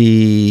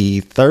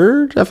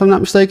 23rd, if I'm not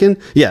mistaken.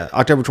 Yeah,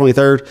 October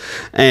 23rd,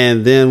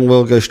 and then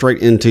we'll go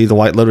straight into the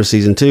White Lotus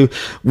season 2.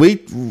 We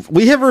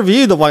have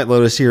reviewed the White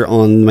Lotus here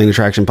on the Main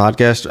Attraction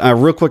podcast.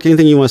 Real quick,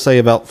 anything you want to say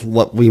about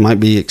what we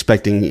might be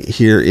expecting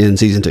here in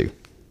season 2?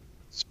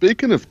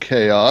 Speaking of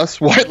chaos,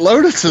 White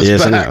Lotus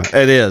is back. I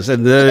know. It is.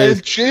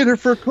 And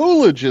Jennifer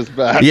Coolidge is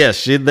back.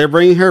 Yes, they're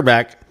bringing her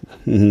back.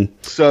 Mm-hmm.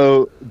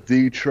 So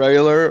the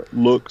trailer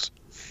looks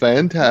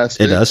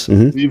fantastic. It does.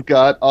 Mm-hmm. You've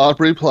got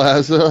Aubrey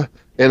Plaza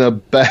in a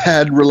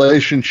bad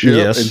relationship.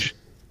 Yes.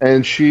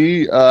 And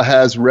she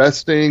has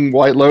resting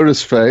White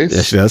Lotus face.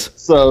 Yes, she does.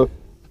 So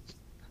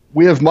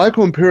we have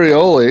Michael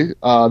Imperioli,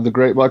 the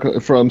great Michael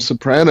from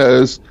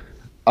Sopranos,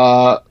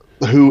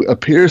 who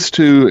appears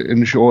to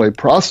enjoy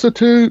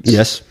prostitutes.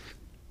 Yes.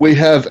 We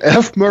have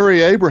F.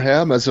 Murray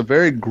Abraham as a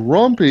very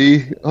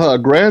grumpy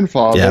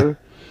grandfather.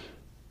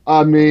 Yeah.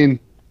 I mean,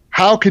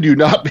 how could you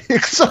not be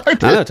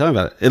excited? I know, tell me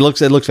about it. It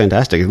looks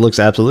fantastic. It looks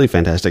absolutely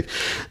fantastic.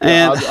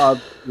 And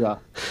yeah.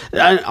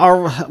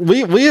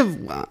 We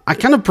have. I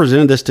kind of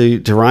presented this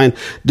to Ryan.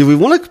 Do we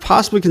want to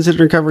possibly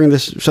consider covering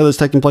this show that's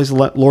taking place in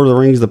Lord of the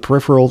Rings, The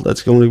Peripheral,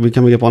 that's going to be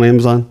coming up on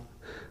Amazon?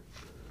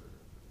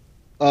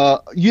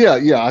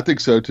 Yeah, I think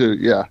so too.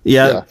 Yeah.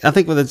 I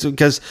think it's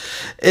because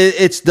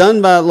it's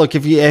done by. Look,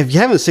 if you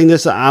haven't seen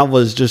this, I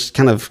was just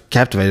kind of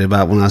captivated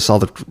by it when I saw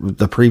the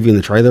preview and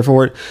the trailer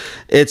for it.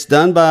 It's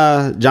done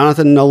by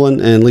Jonathan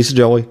Nolan and Lisa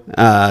Joy,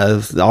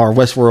 our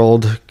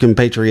Westworld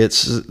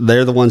compatriots.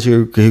 They're the ones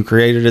who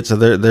created it, so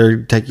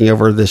they're taking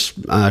over this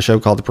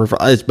show called The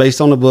Peripheral. It's based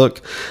on a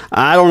book.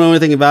 I don't know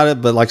anything about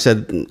it, but like I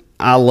said,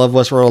 I love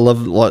Westworld. I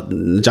love what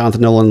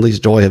Jonathan Nolan and Lisa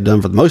Joy have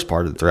done for the most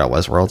part throughout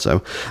Westworld.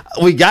 So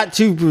we got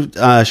 2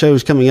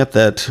 shows coming up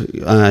that,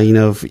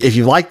 if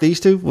you like these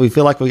 2, we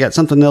feel like we got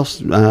something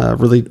else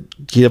really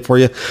keyed up for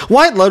you.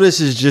 White Lotus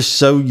is just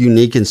so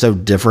unique and so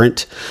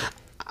different.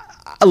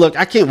 Look,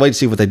 I can't wait to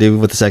see what they do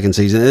with the second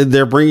season.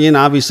 They're bringing in,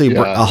 obviously,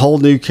 a whole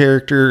new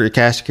character, a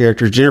cast of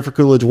characters. Jennifer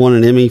Coolidge won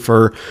an Emmy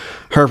for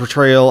her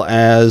portrayal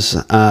as,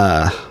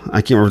 I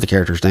can't remember the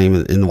character's name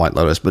in The White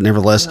Lotus, but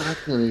nevertheless. I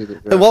can't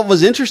either. And what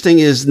was interesting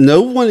is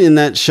no one in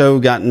that show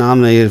got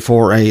nominated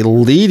for a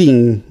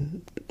leading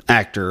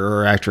actor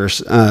or actress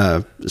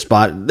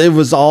spot. It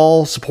was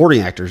all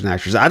supporting actors and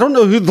actresses. I don't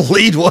know who the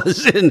lead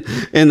was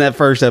in that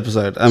first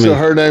episode. So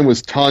her name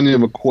was Tanya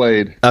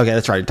McQuaid. Okay,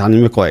 that's right,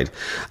 Tanya McQuaid.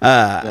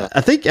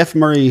 I think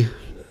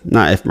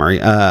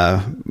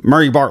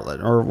Murray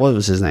Bartlett, or what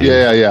was his name?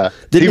 Yeah.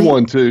 He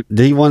won too.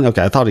 Did he win?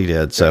 Okay, I thought he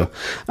did. So,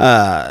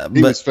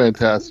 he was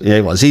fantastic. Yeah,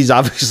 he was. He's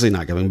obviously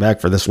not coming back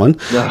for this one.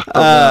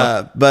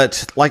 No.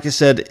 But like I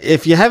said,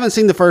 if you haven't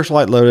seen the first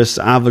White Lotus,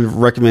 I would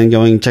recommend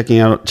checking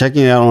it out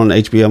on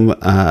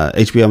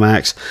HBO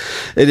Max.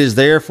 It is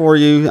there for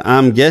you.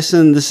 I'm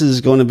guessing this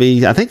is going to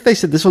be. I think they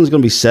said this one's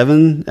going to be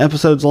 7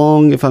 episodes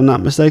long, if I'm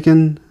not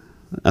mistaken.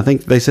 I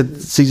think they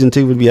said season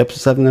 2 would be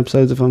 7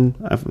 episodes if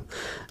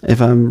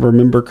I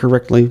remember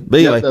correctly.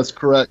 But anyway, yeah, that's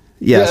correct.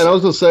 Yes. Yeah, and I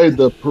was going to say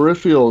the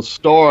Peripheral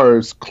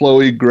stars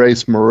Chloe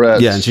Grace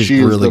Moretz. Yeah, and she's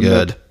really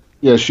good.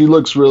 Yeah, she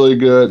looks really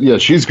good. Yeah,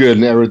 she's good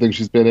in everything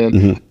she's been in.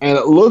 Mm-hmm. And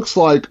it looks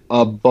like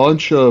a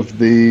bunch of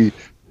the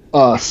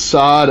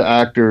side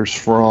actors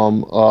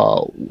from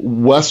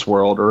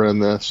Westworld are in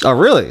this. Oh,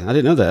 really? I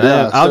didn't know that.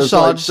 Yeah, I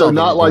just saw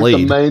not like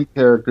the main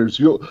characters.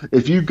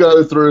 If you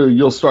go through,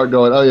 you'll start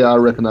going, oh yeah, I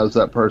recognize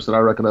that person. I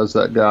recognize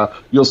that guy.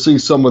 You'll see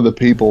some of the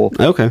people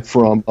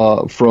from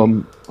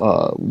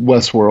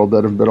Westworld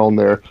that have been on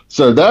there.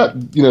 So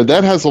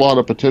that has a lot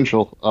of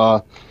potential.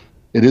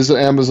 It is an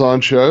Amazon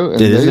show. And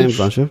it is an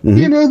Amazon show.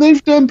 Mm-hmm.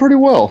 They've done pretty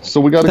well,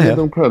 so we got to give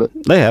them credit.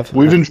 They have.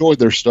 We've enjoyed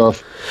their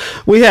stuff.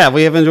 We have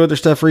enjoyed their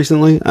stuff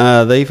recently.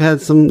 They've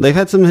had some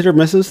hit or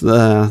misses.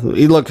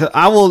 Look,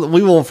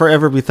 we will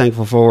forever be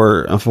thankful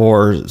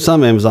for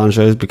some Amazon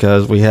shows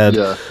because we had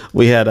Outrage,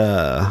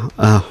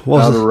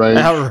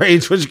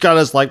 which got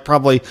us like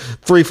probably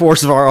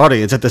 3/4 of our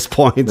audience at this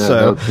point.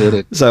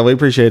 Yeah, so we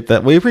appreciate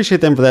that. We appreciate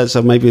them for that.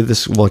 So maybe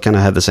this will kind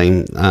of have the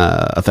same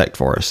effect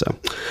for us. So.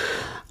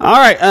 All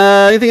right.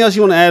 Anything else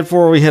you want to add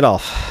before we head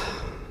off?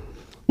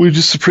 We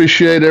just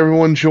appreciate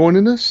everyone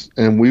joining us,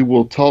 and we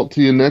will talk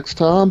to you next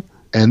time.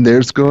 And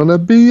there's going to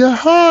be a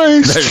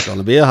heist. There's going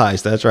to be a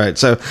heist. That's right.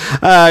 So,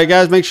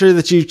 guys, make sure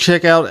that you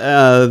check out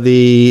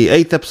the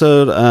 8th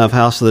episode of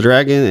House of the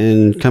Dragon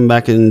and come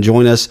back and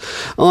join us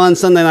on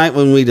Sunday night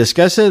when we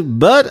discuss it.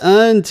 But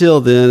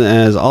until then,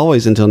 as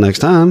always, until next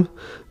time,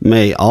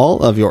 may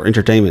all of your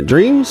entertainment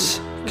dreams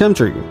come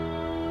true.